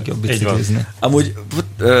 Ott a legjobb biciklizni. Amúgy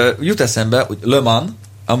jut eszembe, hogy Le Mans,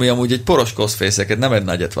 ami amúgy egy poros koszfészeket, nem egy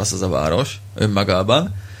nagyet vasz az a város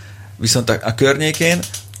önmagában, viszont a környékén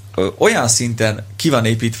olyan szinten ki van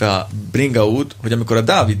építve a bringaút, hogy amikor a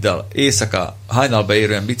Dáviddal éjszaka hajnalba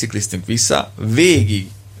érően bicikliztünk vissza, végig,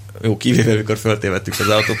 jó, kivéve, amikor föltévettük az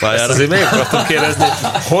autópályára. Ezt azért meg akartam kérdezni,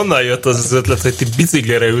 honnan jött az ötlet, hogy ti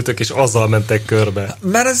biciklire ültök, és azzal mentek körbe?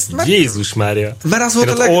 Jézus Mária! Mert az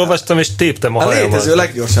volt olvastam, és téptem a hajamat. A létező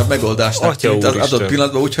leggyorsabb megoldásnak tűnt az adott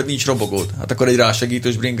pillanatban, úgyhogy nincs robogót. Hát akkor egy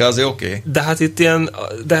rásegítős bringa azért oké. De hát itt ilyen,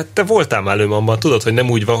 de hát te voltál már előmamban, tudod, hogy nem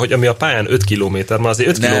úgy van, hogy ami a pályán 5 kilométer, már azért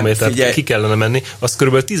 5 kilométert ki kellene menni, az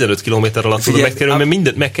körülbelül 15 kilométer alatt tudod megkerülni, mert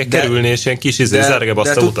mindent meg kell kerülni, és ilyen kis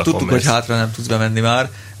zergebaszta utakon. Tudtuk, hogy hátra nem tudsz bemenni már.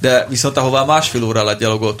 De viszont ahová másfél óra alatt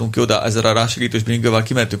gyalogoltunk ki oda, ezzel a rásegítős bringával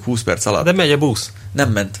kimentünk 20 perc alatt. De megy a busz.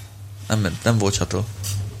 Nem ment, nem volt shuttle.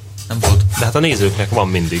 Nem volt. De hát a nézőknek van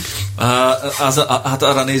mindig. Hát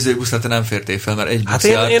arra a nézőbusz nem fértél fel, mert egy busz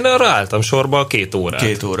hát én arra álltam sorba 2 órát.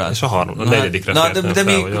 2 órát. És a negyedikre de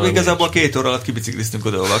mi igazából 2 óra alatt kibicikliztünk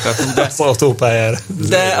oda, ahol akartunk. Az autópályára.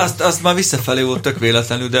 De azt már visszafelé volt tök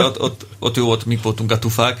véletlenül, de ott jó volt, mik voltunk a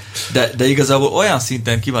tufák. De igazából olyan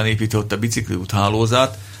szinten ki van építve ott a bicikliút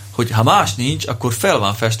hálózat, hogy ha más nincs, akkor fel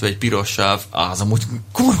van festve egy piros sáv az amúgy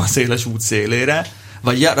kurva széles út szélére,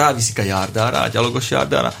 vagy ráviszik a járdára, a gyalogos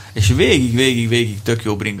járdára, és végig tök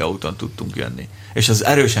jó bringaúton tudtunk jönni. És az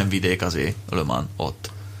erősen vidék azért, Le Mans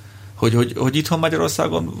ott. Hogy itthon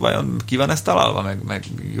Magyarországon vajon ki van ezt találva, meg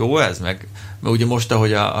jó ez, mert ugye most,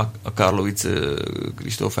 ahogy a Karlovic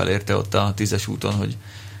Kristóf elérte ott a 10-es úton, hogy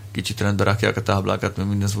kicsit rendbe rakják a táblákat, mert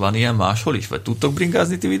mindez van ilyen máshol is, vagy tudtok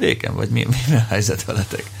bringázni ti vidéken, vagy mi a helyzet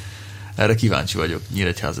veletek? Erre kíváncsi vagyok.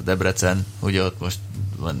 Nyíregyháza, Debrecen, ugye ott most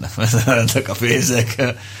vannak a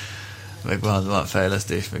pénzek, meg van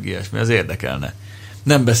fejlesztés, meg ilyesmi, az érdekelne.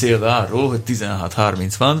 Nem beszélve arról, hogy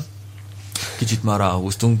 16:30 van, kicsit már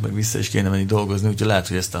ráhúztunk, meg vissza is kéne menni dolgozni, úgyhogy lehet,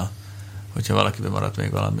 hogy hogyha valakiben maradt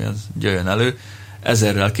még valami, az jöjjön elő.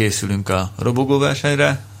 1000-rel készülünk a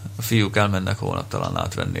robogóversenyre, a fiúk elmennek holnap talán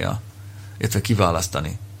átvenni illetve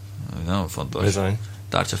kiválasztani. Nagyon fontos. Bizony.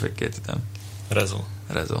 Tárcsafékkét ütem. Rezó.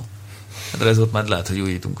 Hát rezót már lehet, hogy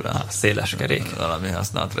újítunk rá. Széles kerék. Valami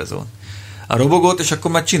használt rezót. A robogót, és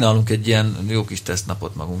akkor már csinálunk egy ilyen jó kis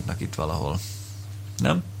tesztnapot magunknak itt valahol.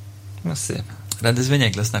 Nem? Na szép.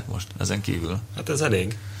 Rendezvények lesznek most ezen kívül. Hát ez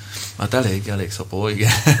elég. Hát elég szopó,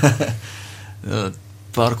 igen.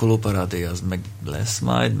 Parkolóparádé az meg lesz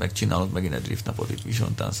majd, meg csinálunk megint egy drift napot itt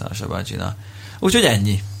Visontán, Szása bácsinál. Úgyhogy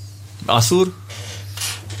ennyi. Asszúr?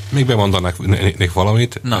 Még bemondanak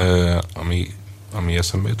valamit, ami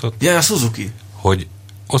eszembe jutott. Ja, a Suzuki. Hogy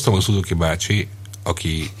osztom a Suzuki bácsi,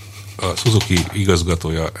 aki a Suzuki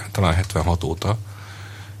igazgatója talán 76 óta,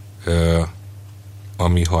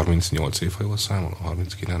 ami 38 év, ha jól számol,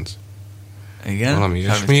 39. Igen, valami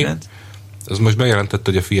ilyesmi. Ez most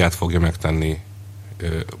bejelentette, hogy a fiát fogja megtenni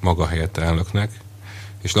maga helyett elnöknek,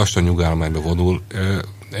 és lassan nyugállományba vonul.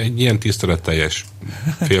 Egy ilyen tiszteletteljes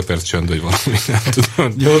fél perc csönd, hogy valami, nem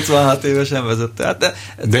tudom. 86 évesen vezette.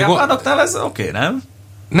 De japánoknál ez oké, nem?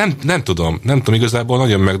 Nem tudom, igazából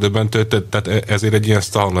nagyon megdöbbentő, tehát ezért egy ilyen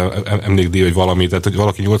Stalin emlékdíj, hogy valami, tehát hogy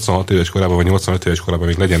valaki 86 éves korában, vagy 85 éves korában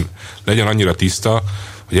még legyen annyira tiszta,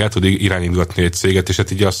 hogy el tud irányítgatni egy céget, és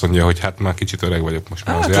hát így azt mondja, hogy hát már kicsit öreg vagyok most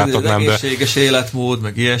már. Hát az egészséges életmód,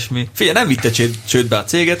 meg ilyesmi. Figyelj, nem vitte csődbe a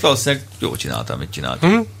céget, valószínűleg jól csinálta, amit csinált.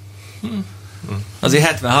 Azért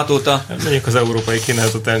 76 óta... Menjünk az európai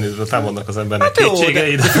kínálatot elnézve, támadnak az embernek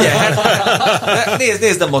kétségeid.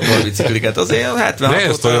 Nézd a motorbicikliket, azért 76 óta... De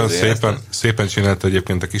ezt olyan szépen csinálta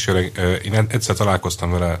egyébként a kis öreg. Én egyszer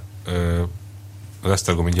találkoztam vele, az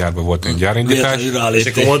Esztergomi gyárban volt egy gyárindítás. És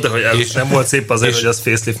akkor mondta, hogy nem volt szép azért, hogy az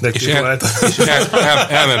faceliftnek titulált. És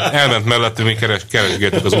elment mellettünk, mi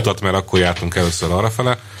keresgéltük az utat, mert akkor jártunk először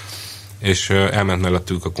arrafele, és elment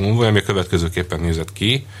mellettünk a konvoj, ami a következőképpen nézett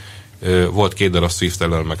ki. Volt 2 darab Swift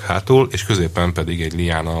elől meg hátul, és középen pedig egy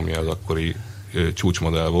Liana, ami az akkori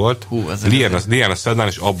csúcsmodell volt. Liana szedán,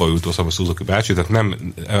 és abba ült a Suzuki bácsi, tehát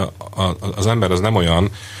nem, az ember az nem olyan,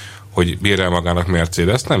 hogy bírál magának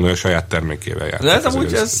Mercedes, nem, ő a saját termékével járt. De ez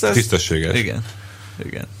amúgy ez tisztességes. Igen.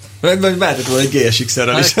 Meg mehetett volna egy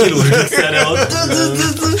GSX-errel is.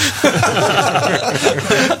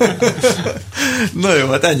 Na jó,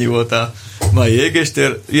 hát ennyi volt a mai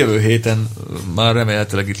égéstér. Jövő héten már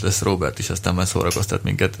remélhetőleg itt lesz Robert is, aztán már szórakoztat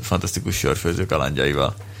minket fantasztikus sörfőző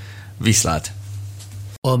kalandjaival. Viszlát!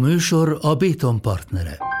 A műsor a Béton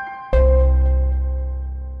partnere.